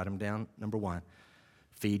 things. Write them down. Number 1,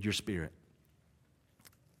 feed your spirit.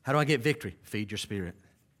 How do I get victory? Feed your spirit.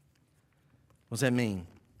 What does that mean?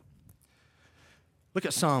 Look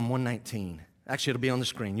at Psalm 119. Actually, it'll be on the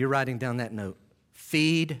screen. You're writing down that note.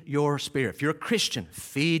 Feed your spirit. If you're a Christian,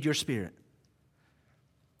 feed your spirit.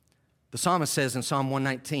 The psalmist says in Psalm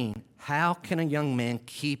 119, how can a young man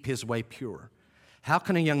keep his way pure? How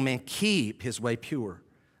can a young man keep his way pure?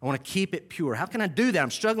 I want to keep it pure. How can I do that?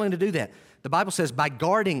 I'm struggling to do that. The Bible says by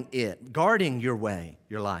guarding it, guarding your way,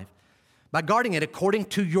 your life, by guarding it according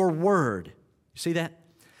to your word. You see that?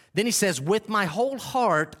 Then he says, with my whole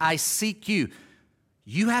heart I seek you.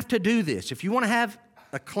 You have to do this. If you want to have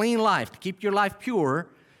a clean life, to keep your life pure,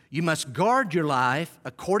 you must guard your life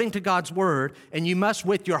according to God's word, and you must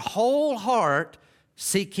with your whole heart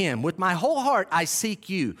seek him. With my whole heart I seek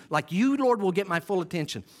you. Like you, Lord, will get my full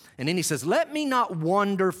attention. And then he says, let me not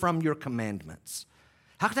wander from your commandments.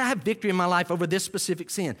 How can I have victory in my life over this specific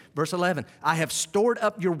sin? Verse 11, I have stored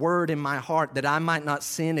up your word in my heart that I might not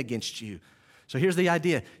sin against you. So here's the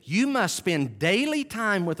idea. You must spend daily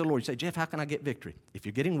time with the Lord. You say, Jeff, how can I get victory? If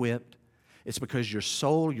you're getting whipped, it's because your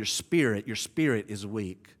soul, your spirit is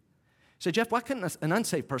weak. You say, Jeff, why couldn't an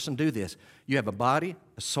unsaved person do this? You have a body,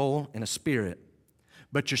 a soul, and a spirit.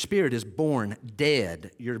 But your spirit is born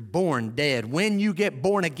dead. You're born dead. When you get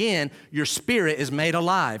born again, your spirit is made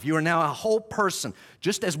alive. You are now a whole person.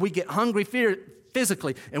 Just as we get hungry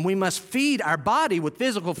physically and we must feed our body with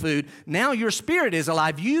physical food, now your spirit is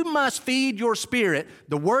alive. You must feed your spirit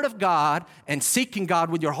the Word of God and seeking God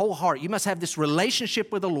with your whole heart. You must have this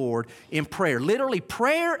relationship with the Lord in prayer. Literally,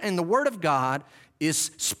 prayer and the Word of God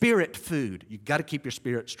is spirit food. You've got to keep your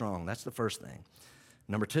spirit strong. That's the first thing.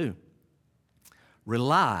 Number two,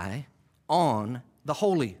 rely on the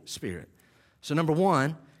Holy Spirit. So number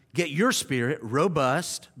one, get your spirit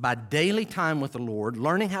robust by daily time with the Lord,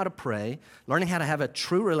 learning how to pray, learning how to have a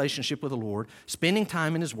true relationship with the Lord, spending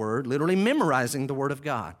time in His Word, literally memorizing the Word of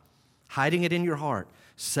God, hiding it in your heart.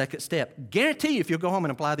 Second step, guarantee you if you'll go home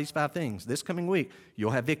and apply these 5 things this coming week,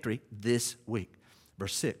 you'll have victory this week.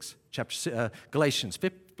 Verse 6, Galatians.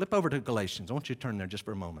 Flip over to Galatians. I want you to turn there just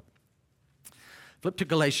for a moment. Flip to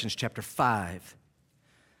Galatians chapter 5.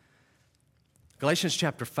 Galatians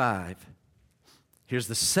chapter 5. Here's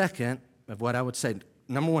the second of what I would say.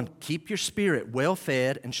 Number one, keep your spirit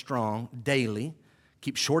well-fed and strong daily.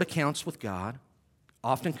 Keep short accounts with God.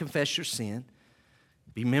 Often confess your sin.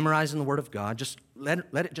 Be memorizing the Word of God. Just let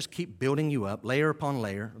it just keep building you up, layer upon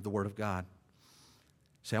layer of the Word of God.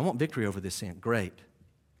 Say, I want victory over this sin. Great.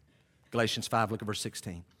 Galatians 5, look at verse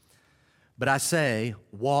 16. But I say,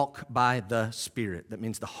 walk by the Spirit. That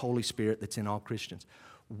means the Holy Spirit that's in all Christians.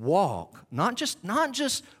 Walk, not just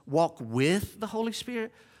walk with the Holy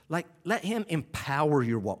Spirit, like let Him empower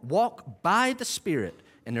your walk. Walk by the Spirit,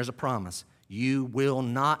 and there's a promise. You will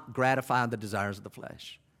not gratify the desires of the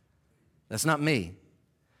flesh. That's not me.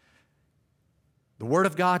 The Word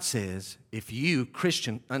of God says, if you,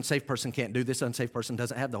 Christian, unsaved person can't do this, unsaved person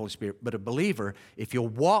doesn't have the Holy Spirit, but a believer, if you'll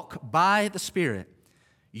walk by the Spirit,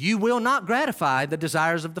 you will not gratify the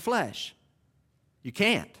desires of the flesh. You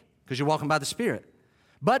can't, because you're walking by the Spirit.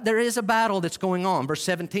 But there is a battle that's going on. Verse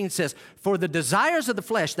 17 says, for the desires of the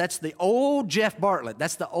flesh, that's the old Jeff Bartlett,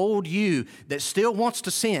 that's the old you that still wants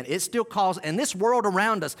to sin. It still calls, and this world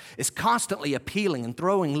around us is constantly appealing and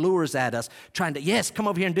throwing lures at us, trying to, yes, come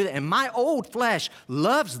over here and do that. And my old flesh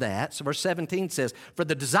loves that. So verse 17 says, for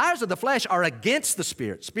the desires of the flesh are against the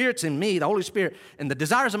Spirit. Spirit's in me, the Holy Spirit, and the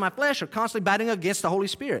desires of my flesh are constantly batting against the Holy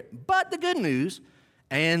Spirit. But the good news,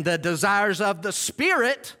 and the desires of the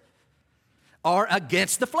Spirit are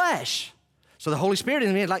against the flesh. So the Holy Spirit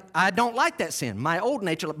in me is like, I don't like that sin, my old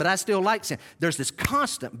nature, but I still like sin. There's this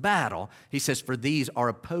constant battle. He says, for these are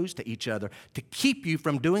opposed to each other to keep you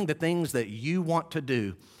from doing the things that you want to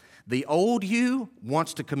do. The old you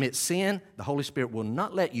wants to commit sin. The Holy Spirit will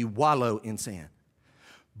not let you wallow in sin.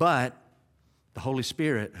 But the Holy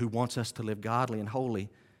Spirit, who wants us to live godly and holy,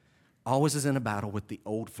 always is in a battle with the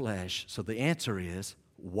old flesh. So the answer is,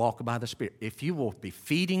 walk by the Spirit. If you will be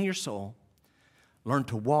feeding your soul, learn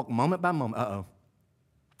to walk moment by moment.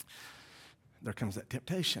 There comes that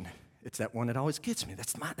temptation. It's that one that always gets me.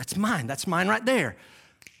 That's mine right there.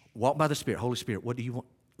 Walk by the Spirit. Holy Spirit, what do you want?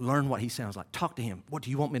 Learn what He sounds like. Talk to Him. What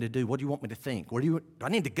do you want me to do? What do you want me to think? Where do I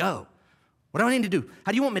need to go? What do I need to do?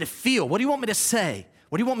 How do you want me to feel? What do you want me to say?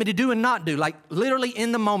 What do you want me to do and not do? Like literally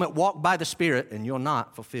in the moment, walk by the Spirit and you'll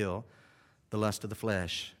not fulfill the lust of the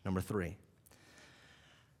flesh. Number 3.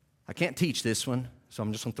 I can't teach this one, so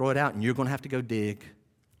I'm just going to throw it out, and you're going to have to go dig.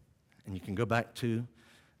 And you can go back to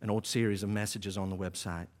an old series of messages on the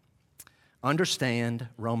website. Understand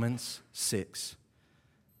Romans 6.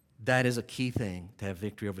 That is a key thing to have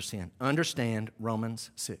victory over sin. Understand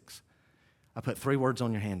Romans 6. I put 3 words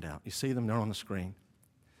on your handout. You see them? They're on the screen.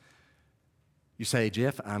 You say,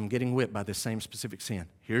 Jeff, I'm getting whipped by this same specific sin.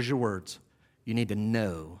 Here's your words. You need to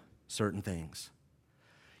know certain things.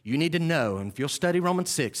 You need to know, and if you'll study Romans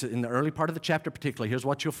 6, in the early part of the chapter particularly, here's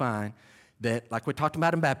what you'll find, that like we talked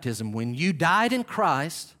about in baptism, when you died in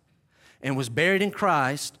Christ and was buried in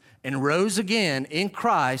Christ and rose again in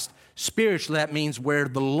Christ, spiritually, that means where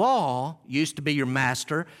the law used to be your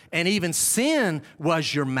master and even sin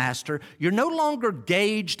was your master, you're no longer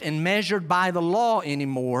gauged and measured by the law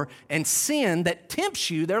anymore. And sin that tempts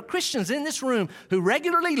you, there are Christians in this room who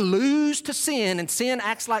regularly lose to sin, and sin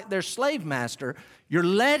acts like their slave master. You're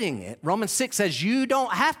letting it. Romans 6 says you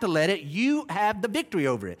don't have to let it. You have the victory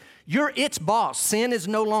over it. You're its boss. Sin is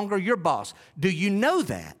no longer your boss. Do you know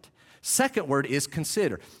that? Second word is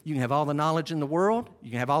consider. You can have all the knowledge in the world. You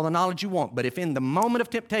can have all the knowledge you want. But if in the moment of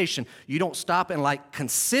temptation, you don't stop and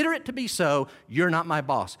consider it to be so, you're not my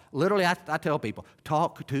boss. Literally, I tell people,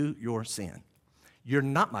 talk to your sin. You're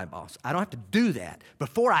not my boss. I don't have to do that.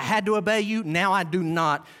 Before I had to obey you, now I do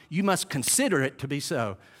not. You must consider it to be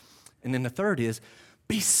so. And then the third is,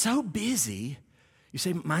 be so busy. You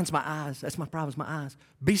say, mine's my eyes. That's my problem, is my eyes.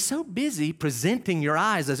 Be so busy presenting your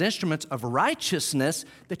eyes as instruments of righteousness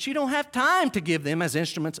that you don't have time to give them as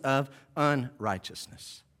instruments of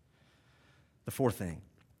unrighteousness. The fourth thing,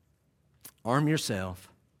 arm yourself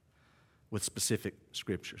with specific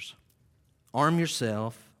scriptures. Arm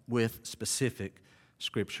yourself with specific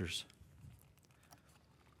scriptures.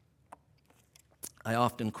 I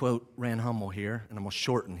often quote Rand Hummel here, and I'm going to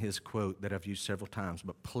shorten his quote that I've used several times,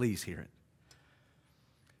 but please hear it.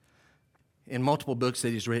 In multiple books that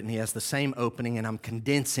he's written, he has the same opening, and I'm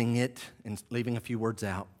condensing it and leaving a few words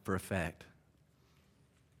out for effect.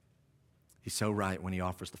 He's so right when he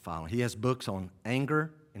offers the following. He has books on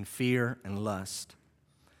anger and fear and lust.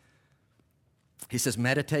 He says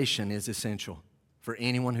meditation is essential for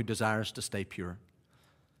anyone who desires to stay pure.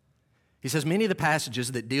 He says many of the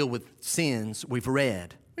passages that deal with sins we've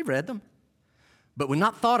read. We've read them, but we've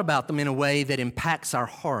not thought about them in a way that impacts our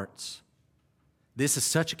hearts. This is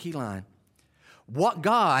such a key line. What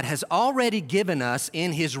God has already given us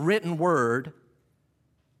in His written word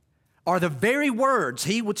are the very words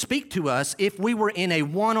He would speak to us if we were in a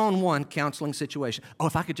one-on-one counseling situation. Oh,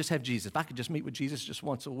 if I could just have Jesus, if I could just meet with Jesus just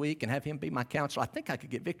once a week and have Him be my counselor, I think I could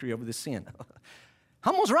get victory over this sin.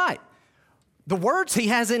 Hummel's right. The words he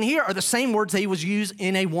has in here are the same words that he was used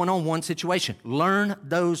in a one-on-one situation. Learn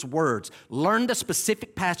those words. Learn the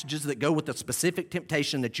specific passages that go with the specific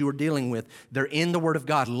temptation that you are dealing with. They're in the Word of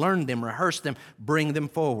God. Learn them, rehearse them, bring them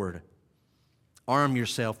forward. Arm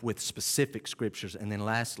yourself with specific scriptures. And then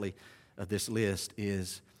lastly of this list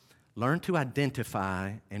is learn to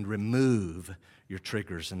identify and remove your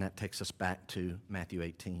triggers. And that takes us back to Matthew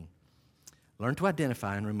 18. Learn to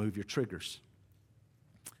identify and remove your triggers.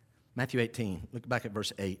 Matthew 18, look back at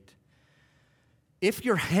verse 8. If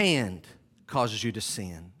your hand causes you to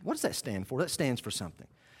sin, what does that stand for? That stands for something.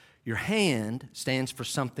 Your hand stands for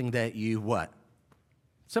something that you what?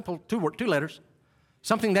 Simple, two letters.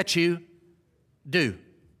 Something that you do.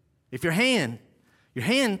 If your hand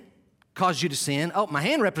causes you to sin, oh, my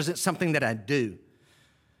hand represents something that I do.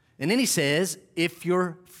 And then he says, if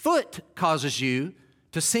your foot causes you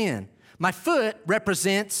to sin, my foot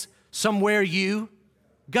represents somewhere you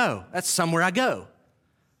go. That's somewhere I go.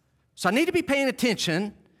 So I need to be paying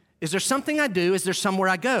attention. Is there something I do? Is there somewhere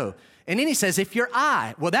I go? And then he says, if your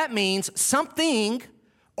eye, well, that means something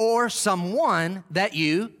or someone that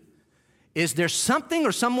you, is there something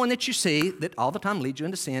or someone that you see that all the time leads you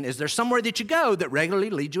into sin? Is there somewhere that you go that regularly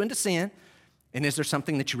leads you into sin? And is there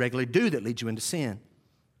something that you regularly do that leads you into sin?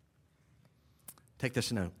 Take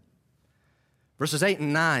this note. Verses 8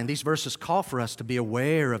 and 9, these verses call for us to be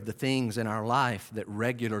aware of the things in our life that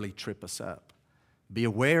regularly trip us up. Be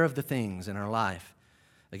aware of the things in our life.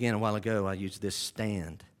 Again, a while ago, I used this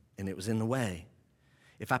stand, and it was in the way.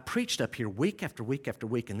 If I preached up here week after week after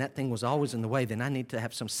week, and that thing was always in the way, then I need to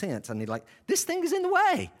have some sense. I need this thing is in the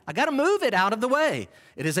way. I got to move it out of the way.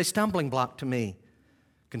 It is a stumbling block to me.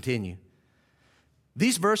 Continue.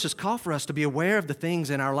 These verses call for us to be aware of the things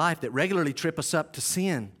in our life that regularly trip us up to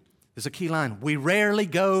sin. There's a key line. We rarely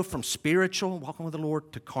go from spiritual, walking with the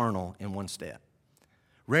Lord, to carnal in one step.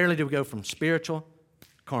 Rarely do we go from spiritual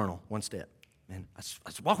to carnal, one step. And I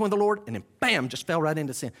was walking with the Lord, and then bam, just fell right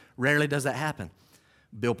into sin. Rarely does that happen.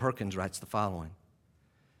 Bill Perkins writes the following.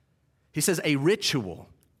 He says, a ritual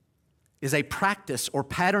is a practice or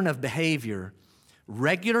pattern of behavior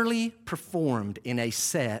regularly performed in a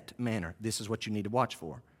set manner. This is what you need to watch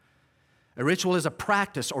for. A ritual is a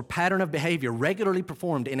practice or pattern of behavior regularly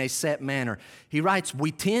performed in a set manner. He writes, we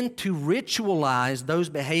tend to ritualize those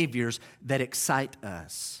behaviors that excite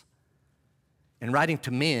us. And writing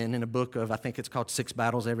to men in a book of, I think it's called 6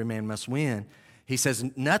 Battles Every Man Must Win, he says,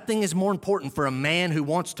 nothing is more important for a man who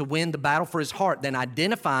wants to win the battle for his heart than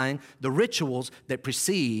identifying the rituals that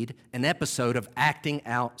precede an episode of acting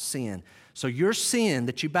out sin. So your sin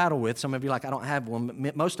that you battle with, some of you are like, I don't have one,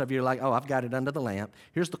 but most of you are like, oh, I've got it under the lamp.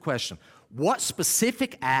 Here's the question. What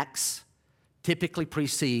specific acts typically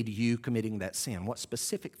precede you committing that sin? What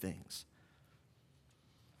specific things?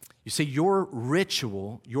 You see, your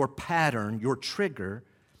ritual, your pattern, your trigger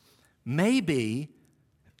may be,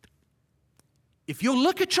 if you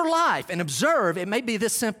look at your life and observe, it may be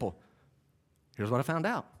this simple. Here's what I found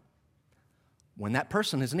out. When that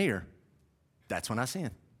person is near, that's when I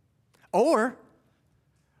sin. Or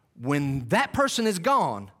when that person is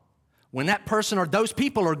gone, when that person or those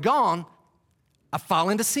people are gone, I fall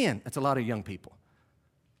into sin. That's a lot of young people.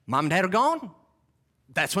 Mom and dad are gone,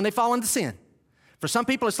 that's when they fall into sin. For some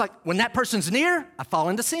people, it's like when that person's near, I fall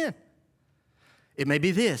into sin. It may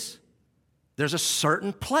be this. There's a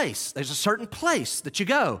certain place that you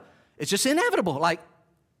go. It's just inevitable. Like,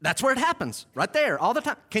 that's where it happens, right there, all the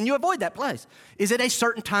time. Can you avoid that place? Is it a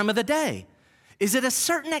certain time of the day? Is it a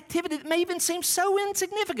certain activity that may even seem so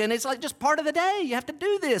insignificant? It's like just part of the day. You have to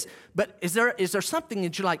do this. But is there something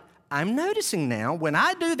that you're like, I'm noticing now when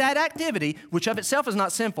I do that activity, which of itself is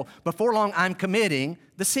not sinful, before long I'm committing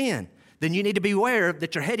the sin. Then you need to be aware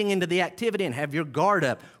that you're heading into the activity and have your guard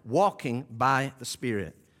up, walking by the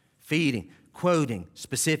Spirit, feeding, quoting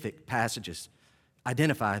specific passages.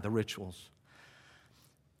 Identify the rituals.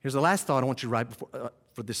 Here's the last thought I want you to write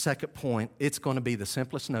for the second point. It's going to be the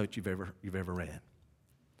simplest note you've ever read. And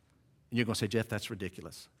you're going to say, Jeff, that's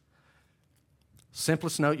ridiculous.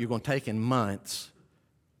 Simplest note you're going to take in months,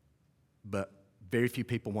 but very few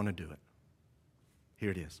people want to do it.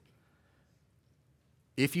 Here it is.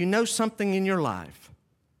 If you know something in your life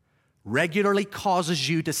regularly causes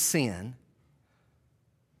you to sin,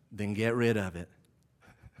 then get rid of it.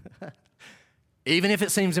 Even if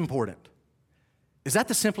it seems important. Is that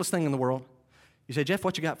the simplest thing in the world? You say, Jeff,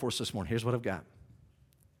 what you got for us this morning? Here's what I've got.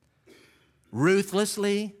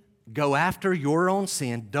 Ruthlessly go after your own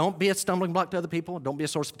sin. Don't be a stumbling block to other people. Don't be a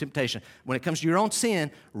source of temptation. When it comes to your own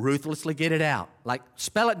sin, ruthlessly get it out. Like,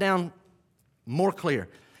 spell it down more clear.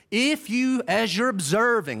 If you, as you're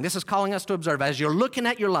observing, this is calling us to observe, as you're looking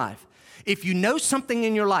at your life, if you know something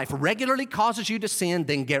in your life regularly causes you to sin,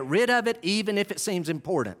 then get rid of it, even if it seems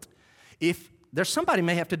important. If there's somebody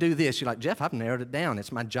may have to do this, you're like, Jeff, I've narrowed it down.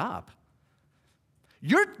 It's my job.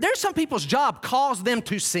 There's some people's job calls them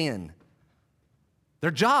to sin.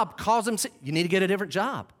 Their job calls them sin. You need to get a different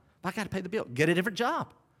job. I got to pay the bill. Get a different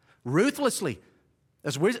job. Ruthlessly.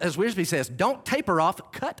 As Wiersbe says, don't taper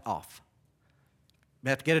off, cut off. You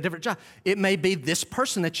have to get a different job. It may be this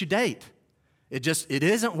person that you date. It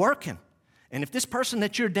isn't working. And if this person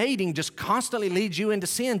that you're dating just constantly leads you into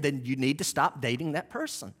sin, then you need to stop dating that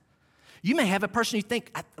person. You may have a person you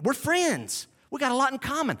think, we're friends. We got a lot in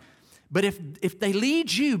common. But if they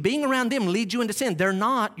lead you, being around them leads you into sin, they're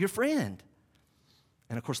not your friend.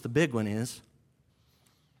 And of course, the big one is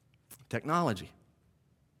technology.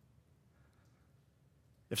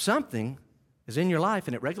 If something is in your life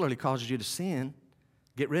and it regularly causes you to sin,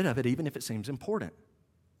 get rid of it, even if it seems important.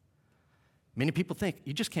 Many people think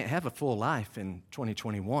you just can't have a full life in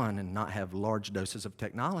 2021 and not have large doses of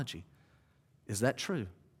technology. Is that true?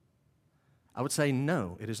 I would say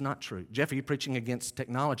no, it is not true. Jeff, are you preaching against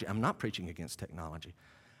technology? I'm not preaching against technology.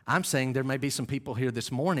 I'm saying there may be some people here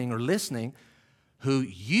this morning or listening who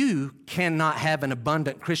you cannot have an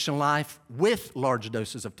abundant Christian life with large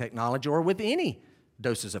doses of technology or with any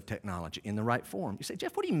doses of technology in the right form. You say,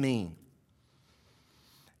 Jeff, what do you mean?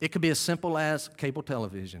 It could be as simple as cable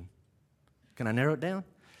television. Can I narrow it down?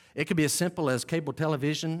 It could be as simple as cable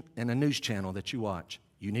television and a news channel that you watch.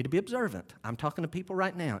 You need to be observant. I'm talking to people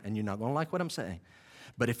right now, and you're not going to like what I'm saying.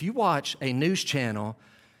 But if you watch a news channel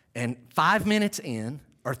and 5 minutes in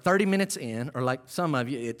or 30 minutes in, or like some of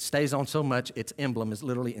you, it stays on so much, its emblem is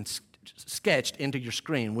literally sketched into your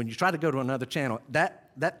screen. When you try to go to another channel,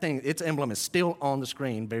 that thing, its emblem is still on the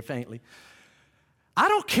screen very faintly. I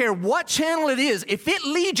don't care what channel it is, if it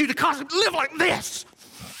leads you to constantly live like this,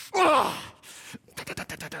 I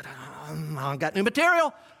got new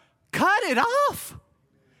material, cut it off.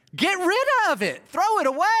 Get rid of it. Throw it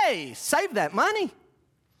away. Save that money.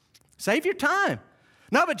 Save your time.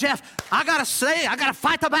 No, but Jeff, I got to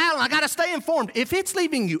fight the battle. I got to stay informed. If it's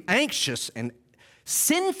leaving you anxious and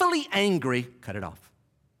sinfully angry, cut it off.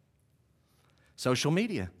 Social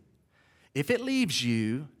media. If it leaves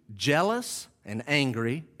you jealous and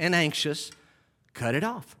angry and anxious, cut it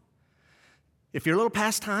off. If your little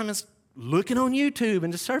pastime is looking on YouTube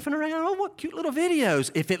and just surfing around, oh, what cute little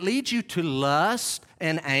videos. If it leads you to lust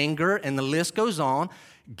and anger and the list goes on,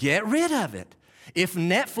 get rid of it. If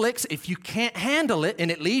Netflix, if you can't handle it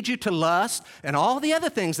and it leads you to lust and all the other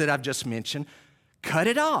things that I've just mentioned, cut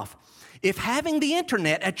it off. If having the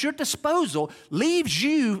internet at your disposal leaves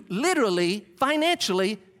you literally,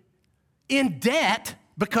 financially, in debt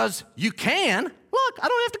because you can, look, I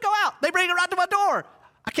don't have to go out. They bring it right to my door.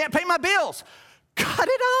 I can't pay my bills. Cut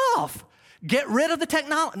it off. Get rid of the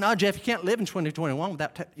technology. No, Jeff, you can't live in 2021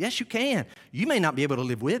 without yes, you can. You may not be able to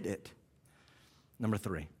live with it. Number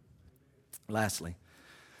 3. Lastly,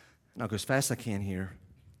 and I'll go as fast as I can here.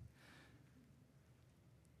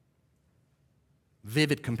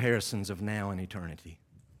 Vivid comparisons of now and eternity.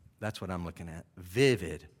 That's what I'm looking at.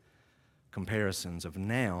 Vivid comparisons of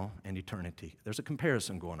now and eternity. There's a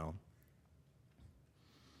comparison going on.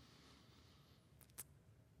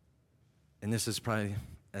 And this is probably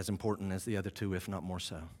as important as the other two, if not more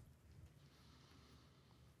so.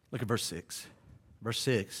 Look at verse 6. Verse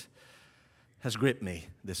 6 has gripped me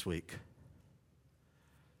this week.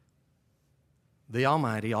 The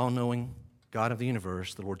Almighty, all-knowing God of the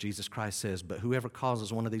universe, the Lord Jesus Christ says, but whoever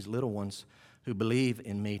causes one of these little ones who believe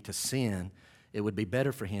in me to sin, it would be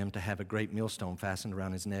better for him to have a great millstone fastened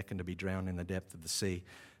around his neck and to be drowned in the depth of the sea.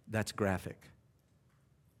 That's graphic.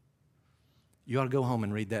 You ought to go home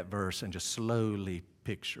and read that verse and just slowly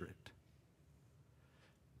picture it.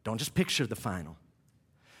 Don't just picture the final.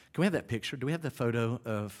 Can we have that picture? Do we have the photo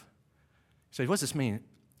of... You say, what's this mean?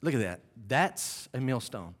 Look at that. That's a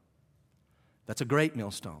millstone. That's a great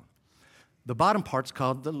millstone. The bottom part's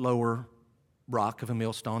called the lower rock of a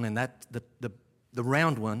millstone, and that the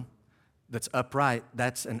round one that's upright,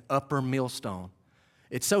 that's an upper millstone.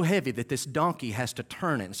 It's so heavy that this donkey has to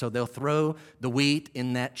turn it. So they'll throw the wheat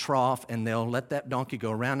in that trough, and they'll let that donkey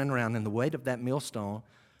go around and around, and the weight of that millstone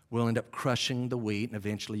will end up crushing the wheat, and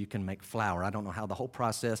eventually you can make flour. I don't know how the whole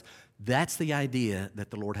process, that's the idea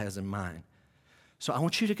that the Lord has in mind. So I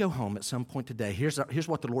want you to go home at some point today. Here's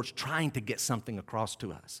what the Lord's trying to get something across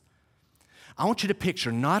to us. I want you to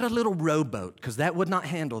picture not a little rowboat, because that would not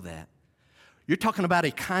handle that. You're talking about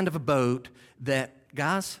a kind of a boat that,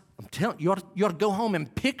 guys, I'm telling you, you ought to go home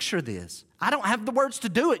and picture this. I don't have the words to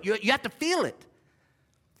do it. You have to feel it.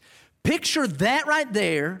 Picture that right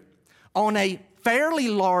there on a fairly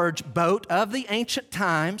large boat of the ancient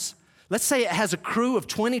times. Let's say it has a crew of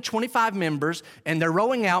 20, 25 members, and they're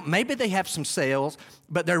rowing out. Maybe they have some sails,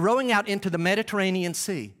 but they're rowing out into the Mediterranean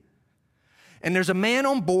Sea. And there's a man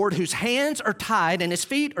on board whose hands are tied and his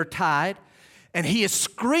feet are tied, and he is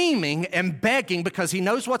screaming and begging because he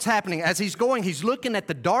knows what's happening. As he's going, he's looking at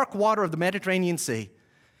the dark water of the Mediterranean Sea,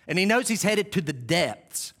 and he knows he's headed to the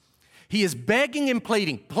depths. He is begging and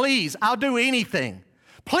pleading, please, I'll do anything.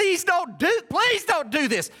 Please don't do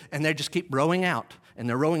this. And they just keep rowing out, and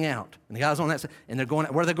they're rowing out. And the guys on that side, and they're going,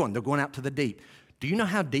 where are they going? They're going out to the deep. Do you know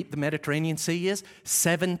how deep the Mediterranean Sea is?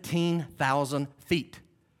 17,000 feet.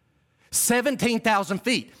 17,000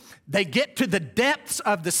 feet. They get to the depths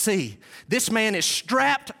of the sea. This man is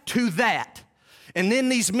strapped to that. And then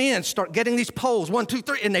these men start getting these poles, 1, 2,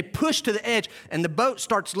 3, and they push to the edge, and the boat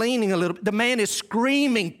starts leaning a little bit. The man is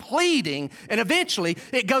screaming, pleading, and eventually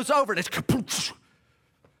it goes over, and it's kapoosh.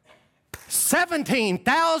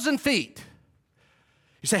 17,000 feet.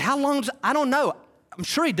 You say, how long? I don't know. I'm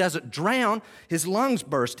sure he doesn't drown. His lungs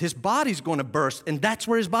burst. His body's going to burst, and that's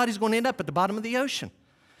where his body's going to end up, at the bottom of the ocean.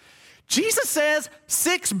 Jesus says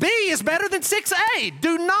 6B is better than 6A.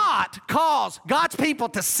 Do not cause God's people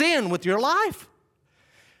to sin with your life.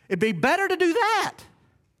 It'd be better to do that.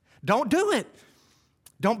 Don't do it.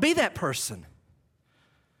 Don't be that person.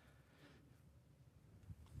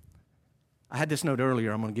 I had this note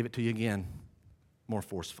earlier. I'm going to give it to you again more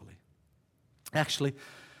forcefully. Actually,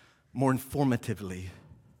 more informatively.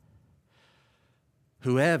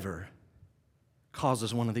 Whoever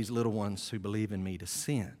causes one of these little ones who believe in me to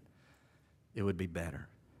sin, it would be better.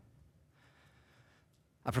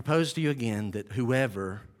 I propose to you again that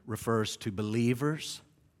whoever refers to believers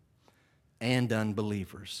and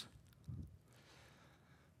unbelievers.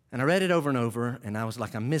 And I read it over and over, and I was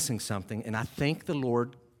like, I'm missing something, and I think the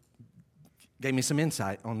Lord gave me some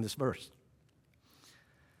insight on this verse.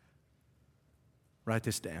 Write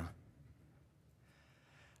this down.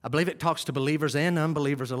 I believe it talks to believers and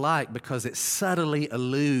unbelievers alike because it subtly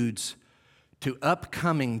alludes to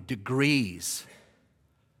upcoming degrees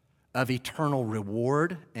of eternal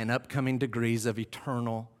reward and upcoming degrees of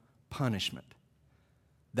eternal punishment.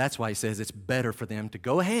 That's why he says it's better for them to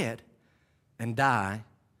go ahead and die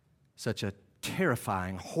such a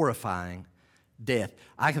terrifying, horrifying death.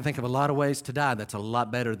 I can think of a lot of ways to die that's a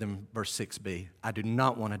lot better than verse 6b. I do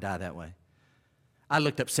not want to die that way. I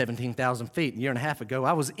looked up 17,000 feet. A year and a half ago,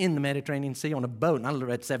 I was in the Mediterranean Sea on a boat, and I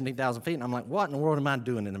looked at 17,000 feet, and I'm like, what in the world am I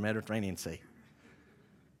doing in the Mediterranean Sea?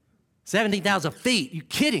 17,000 feet? You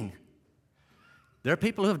kidding? There are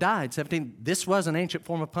people who have died. This was an ancient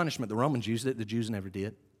form of punishment. The Romans used it. The Jews never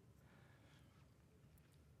did.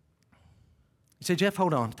 You say, Jeff,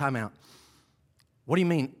 hold on, time out. What do you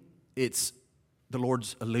mean it's the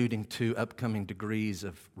Lord's alluding to upcoming degrees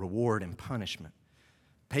of reward and punishment?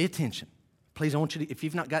 Pay attention. Please, I want you to, if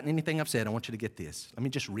you've not gotten anything I've said, I want you to get this. Let me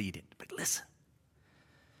just read it, but listen.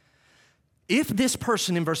 If this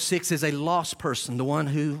person in verse 6 is a lost person, the one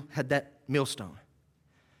who had that millstone,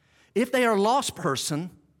 if they are a lost person,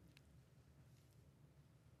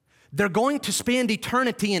 they're going to spend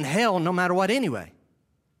eternity in hell no matter what anyway.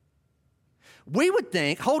 We would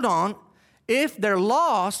think, hold on, if they're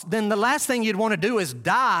lost, then the last thing you'd want to do is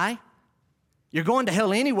die. You're going to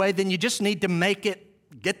hell anyway, then you just need to make it,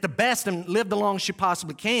 get the best and live the longest you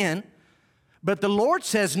possibly can. But the Lord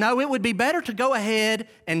says, no, it would be better to go ahead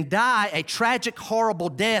and die a tragic, horrible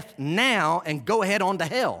death now and go ahead on to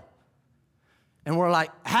hell. And we're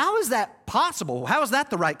like, how is that possible? How is that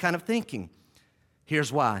the right kind of thinking?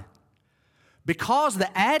 Here's why. Because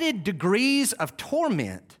the added degrees of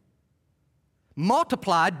torment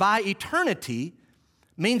multiplied by eternity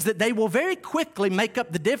means that they will very quickly make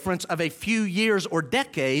up the difference of a few years or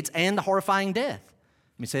decades and the horrifying death.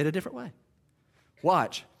 Let me say it a different way.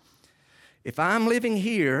 Watch. If I'm living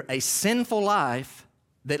here a sinful life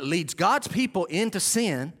that leads God's people into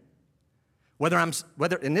sin, whether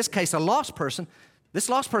in this case a lost person, this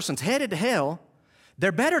lost person's headed to hell,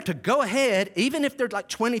 they're better to go ahead, even if they're like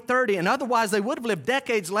 20, 30, and otherwise they would have lived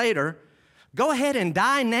decades later, go ahead and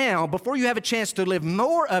die now before you have a chance to live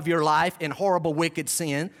more of your life in horrible, wicked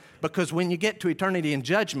sin, because when you get to eternity in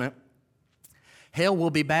judgment, hell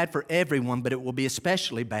will be bad for everyone, but it will be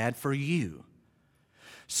especially bad for you.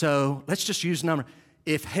 So let's just use a number.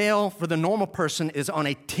 If hell for the normal person is on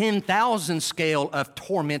a 10,000 scale of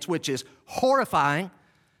torments, which is horrifying,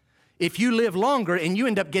 if you live longer and you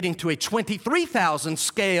end up getting to a 23,000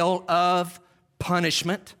 scale of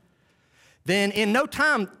punishment, then in no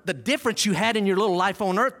time, the difference you had in your little life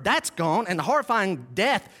on earth, that's gone, and the horrifying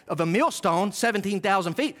death of a millstone,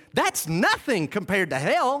 17,000 feet, that's nothing compared to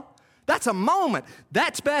hell. That's a moment.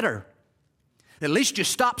 That's better. At least you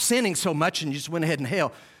stopped sinning so much and you just went ahead and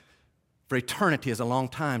hell. For eternity is a long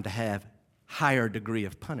time to have higher degree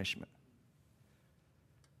of punishment.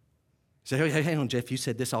 You say, hey, hang on, Jeff, you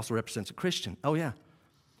said this also represents a Christian. Oh, yeah.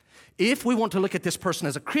 If we want to look at this person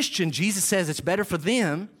as a Christian, Jesus says it's better for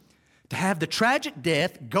them to have the tragic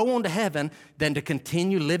death, go on to heaven, than to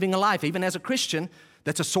continue living a life, even as a Christian,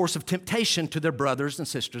 that's a source of temptation to their brothers and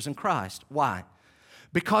sisters in Christ. Why?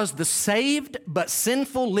 Because the saved but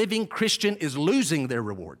sinful living Christian is losing their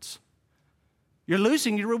rewards. You're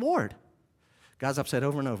losing your reward. Guys, I've said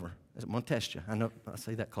over and over, I'm going to test you. I know, I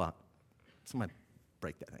say that clock. Somebody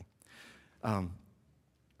break that thing.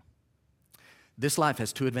 This life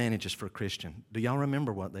has two advantages for a Christian. Do y'all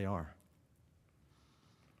remember what they are?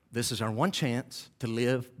 This is our one chance to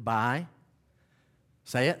live by,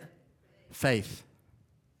 say it, faith.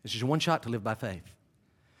 This is your one shot to live by faith.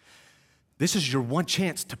 This is your one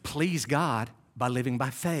chance to please God by living by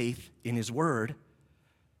faith in His Word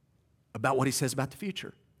about what He says about the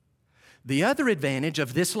future. The other advantage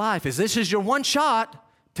of this life is this is your one shot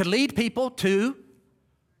to lead people to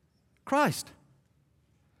Christ.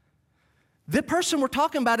 The person we're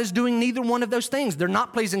talking about is doing neither one of those things. They're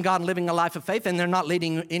not pleasing God and living a life of faith, and they're not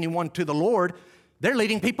leading anyone to the Lord. They're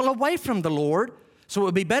leading people away from the Lord. So it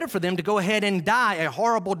would be better for them to go ahead and die a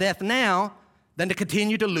horrible death now than to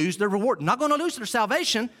continue to lose their reward. Not going to lose their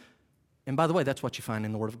salvation. And by the way, that's what you find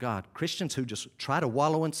in the Word of God. Christians who just try to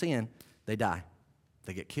wallow in sin, they die.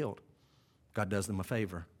 They get killed. God does them a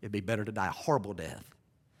favor. It'd be better to die a horrible death.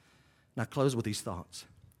 Now close with these thoughts.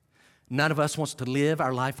 None of us wants to live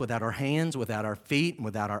our life without our hands, without our feet, and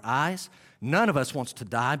without our eyes. None of us wants to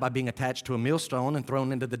die by being attached to a millstone and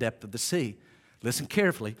thrown into the depth of the sea. Listen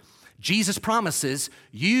carefully. Jesus promises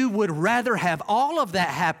you would rather have all of that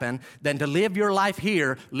happen than to live your life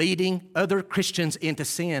here leading other Christians into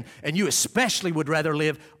sin. And you especially would rather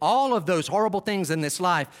live all of those horrible things in this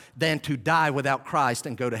life than to die without Christ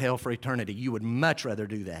and go to hell for eternity. You would much rather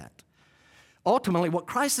do that. Ultimately, what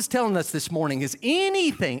Christ is telling us this morning is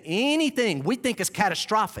anything we think is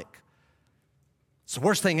catastrophic, it's the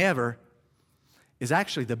worst thing ever, is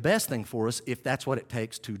actually the best thing for us if that's what it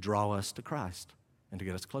takes to draw us to Christ and to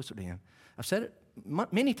get us closer to Him. I've said it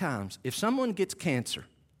many times. If someone gets cancer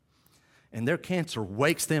and their cancer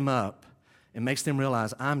wakes them up and makes them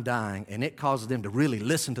realize I'm dying, and it causes them to really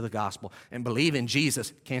listen to the gospel and believe in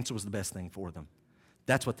Jesus, cancer was the best thing for them.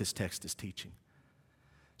 That's what this text is teaching.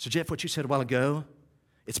 So Jeff, what you said a while ago,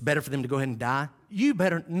 it's better for them to go ahead and die.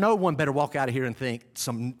 No one better walk out of here and think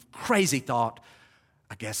some crazy thought,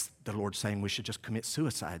 I guess the Lord's saying we should just commit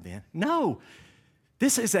suicide then. No,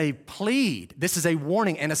 this is a plead. This is a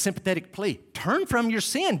warning and a sympathetic plea. Turn from your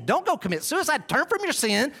sin. Don't go commit suicide. Turn from your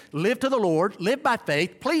sin, live to the Lord, live by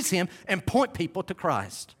faith, please Him, and point people to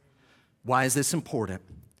Christ. Why is this important?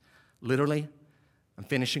 Literally, I'm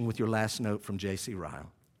finishing with your last note from J.C.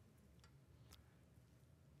 Ryle.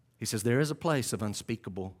 He says, there is a place of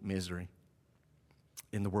unspeakable misery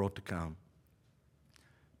in the world to come,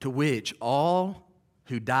 to which all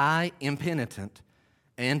who die impenitent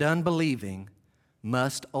and unbelieving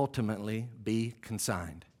must ultimately be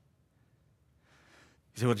consigned.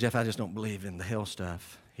 You say, well, Jeff, I just don't believe in the hell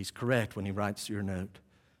stuff. He's correct when he writes your note.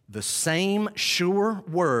 The same sure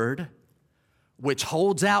word which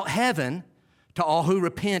holds out heaven to all who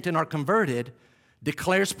repent and are converted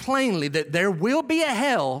declares plainly that there will be a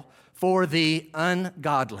hell for the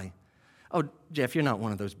ungodly. Oh, Jeff, you're not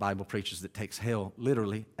one of those Bible preachers that takes hell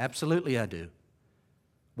literally. Absolutely, I do.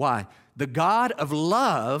 Why? The God of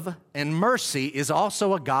love and mercy is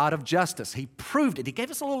also a God of justice. He proved it. He gave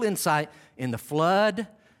us a little insight in the flood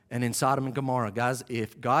and in Sodom and Gomorrah. Guys,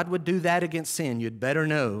 if God would do that against sin, you'd better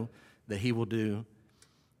know that He will do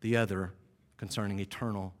the other concerning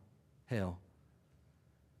eternal hell.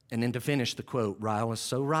 And then to finish the quote, Ryle is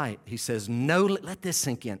so right. He says, let this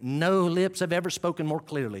sink in. No lips have ever spoken more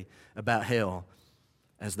clearly about hell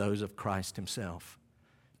as those of Christ Himself.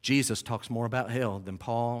 Jesus talks more about hell than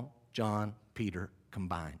Paul, John, Peter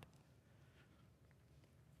combined.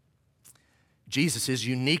 Jesus is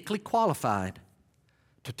uniquely qualified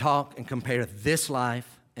to talk and compare this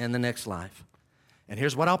life and the next life. And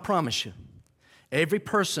here's what I'll promise you. Every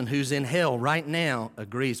person who's in hell right now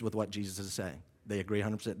agrees with what Jesus is saying. They agree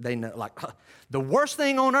 100%. They know, the worst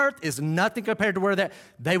thing on earth is nothing compared to where they're at.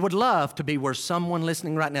 They would love to be where someone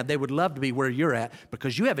listening right now, they would love to be where you're at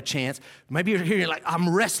because you have a chance. Maybe you're here, you're like,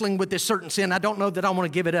 I'm wrestling with this certain sin. I don't know that I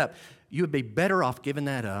want to give it up. You would be better off giving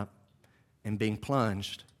that up and being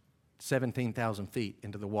plunged 17,000 feet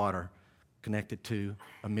into the water connected to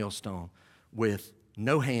a millstone with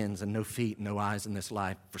no hands and no feet, no eyes in this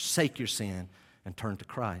life. Forsake your sin and turn to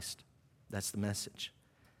Christ. That's the message.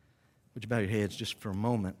 Would you bow your heads just for a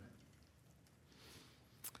moment?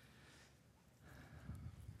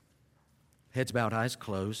 Heads bowed, eyes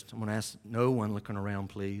closed. I'm going to ask no one looking around,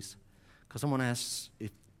 please, because I'm going to ask,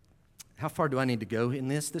 how far do I need to go in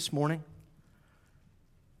this morning?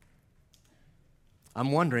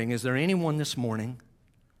 I'm wondering, is there anyone this morning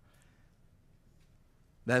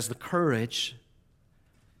that has the courage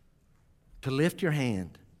to lift your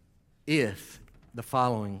hand if the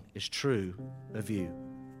following is true of you?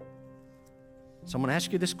 So I'm going to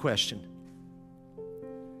ask you this question.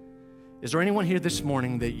 Is there anyone here this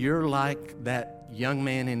morning that you're like that young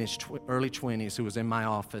man in his early 20s who was in my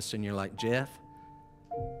office and you're like, Jeff,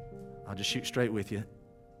 I'll just shoot straight with you.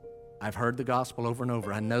 I've heard the gospel over and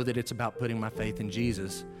over. I know that it's about putting my faith in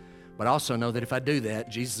Jesus, but I also know that if I do that,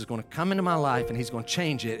 Jesus is going to come into my life and He's going to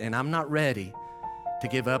change it, and I'm not ready to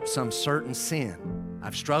give up some certain sin.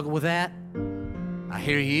 I've struggled with that. I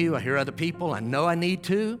hear you. I hear other people. I know I need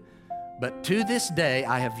to. But to this day,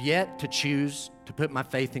 I have yet to choose to put my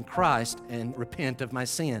faith in Christ and repent of my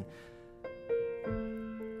sin.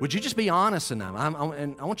 Would you just be honest enough?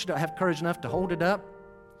 And I want you to have courage enough to hold it up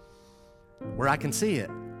where I can see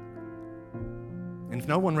it. And if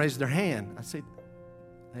no one raised their hand, I see,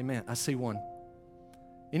 amen, I see one.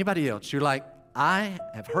 Anybody else? You're like, I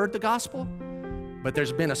have heard the gospel, but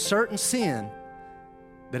there's been a certain sin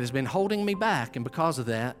that has been holding me back, and because of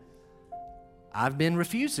that, I've been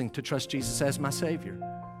refusing to trust Jesus as my Savior.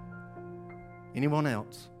 Anyone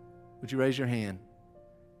else? Would you raise your hand?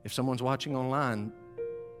 If someone's watching online,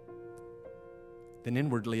 then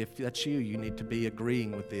inwardly, if that's you, you need to be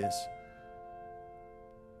agreeing with this.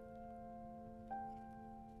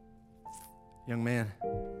 Young man,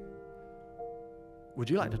 would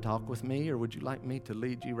you like to talk with me, or would you like me to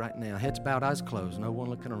lead you right now? Heads bowed, eyes closed, no one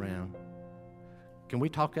looking around. Can we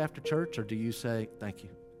talk after church, or do you say, thank you?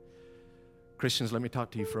 Christians, let me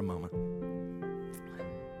talk to you for a moment.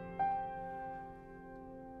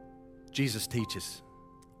 Jesus teaches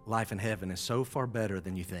life in heaven is so far better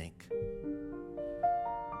than you think.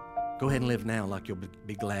 Go ahead and live now like you'll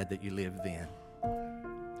be glad that you lived then.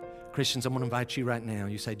 Christians, I'm going to invite you right now.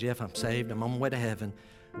 You say, Jeff, I'm saved. I'm on my way to heaven.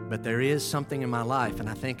 But there is something in my life, and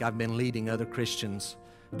I think I've been leading other Christians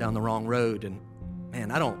down the wrong road. And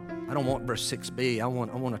man, I don't want verse 6b. I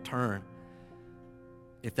want to turn.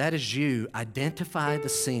 If that is you, identify the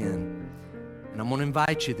sin. And I'm going to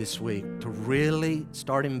invite you this week to really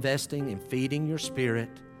start investing in feeding your spirit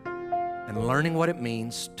and learning what it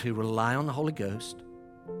means to rely on the Holy Ghost.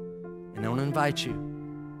 And I want to invite you,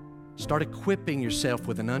 Start equipping yourself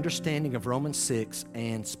with an understanding of Romans 6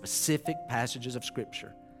 and specific passages of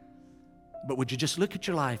Scripture. But would you just look at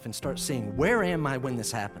your life and start seeing, where am I when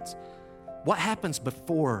this happens? What happens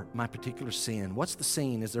before my particular sin? What's the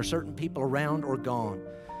scene? Is there certain people around or gone?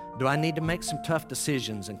 Do I need to make some tough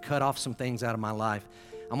decisions and cut off some things out of my life?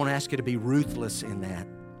 I'm going to ask you to be ruthless in that.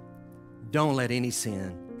 Don't let any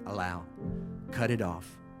sin allow. Cut it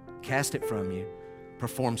off. Cast it from you.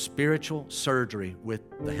 Perform spiritual surgery with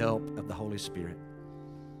the help of the Holy Spirit.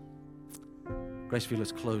 Graceview,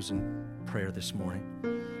 let's close in prayer this morning.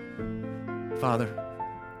 Father,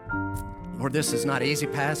 Lord, this is not an easy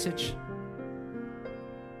passage.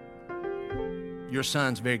 Your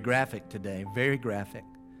son's very graphic today, very graphic,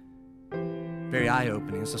 very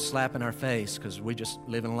eye-opening. It's a slap in our face because we just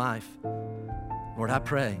live in life. Lord, I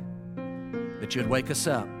pray that you would wake us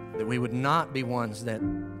up, that we would not be ones that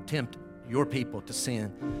tempt your people to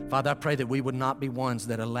sin. Father, I pray that we would not be ones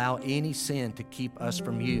that allow any sin to keep us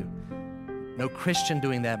from you. No Christian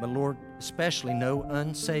doing that, but Lord, especially no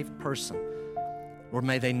unsaved person. Lord,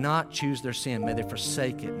 may they not choose their sin. May they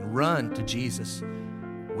forsake it and run to Jesus.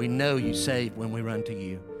 We know you save when we run to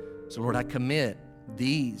you. So Lord, I commit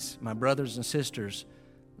these, my brothers and sisters.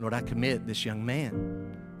 Lord, I commit this young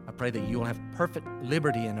man. I pray that you will have perfect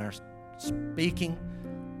liberty in our speaking.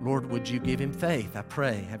 Lord, would you give him faith? I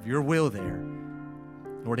pray, have your will there.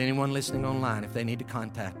 Lord, anyone listening online, if they need to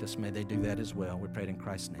contact us, may they do that as well. We pray it in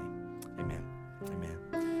Christ's name. Amen.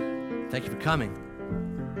 Amen. Thank you for coming.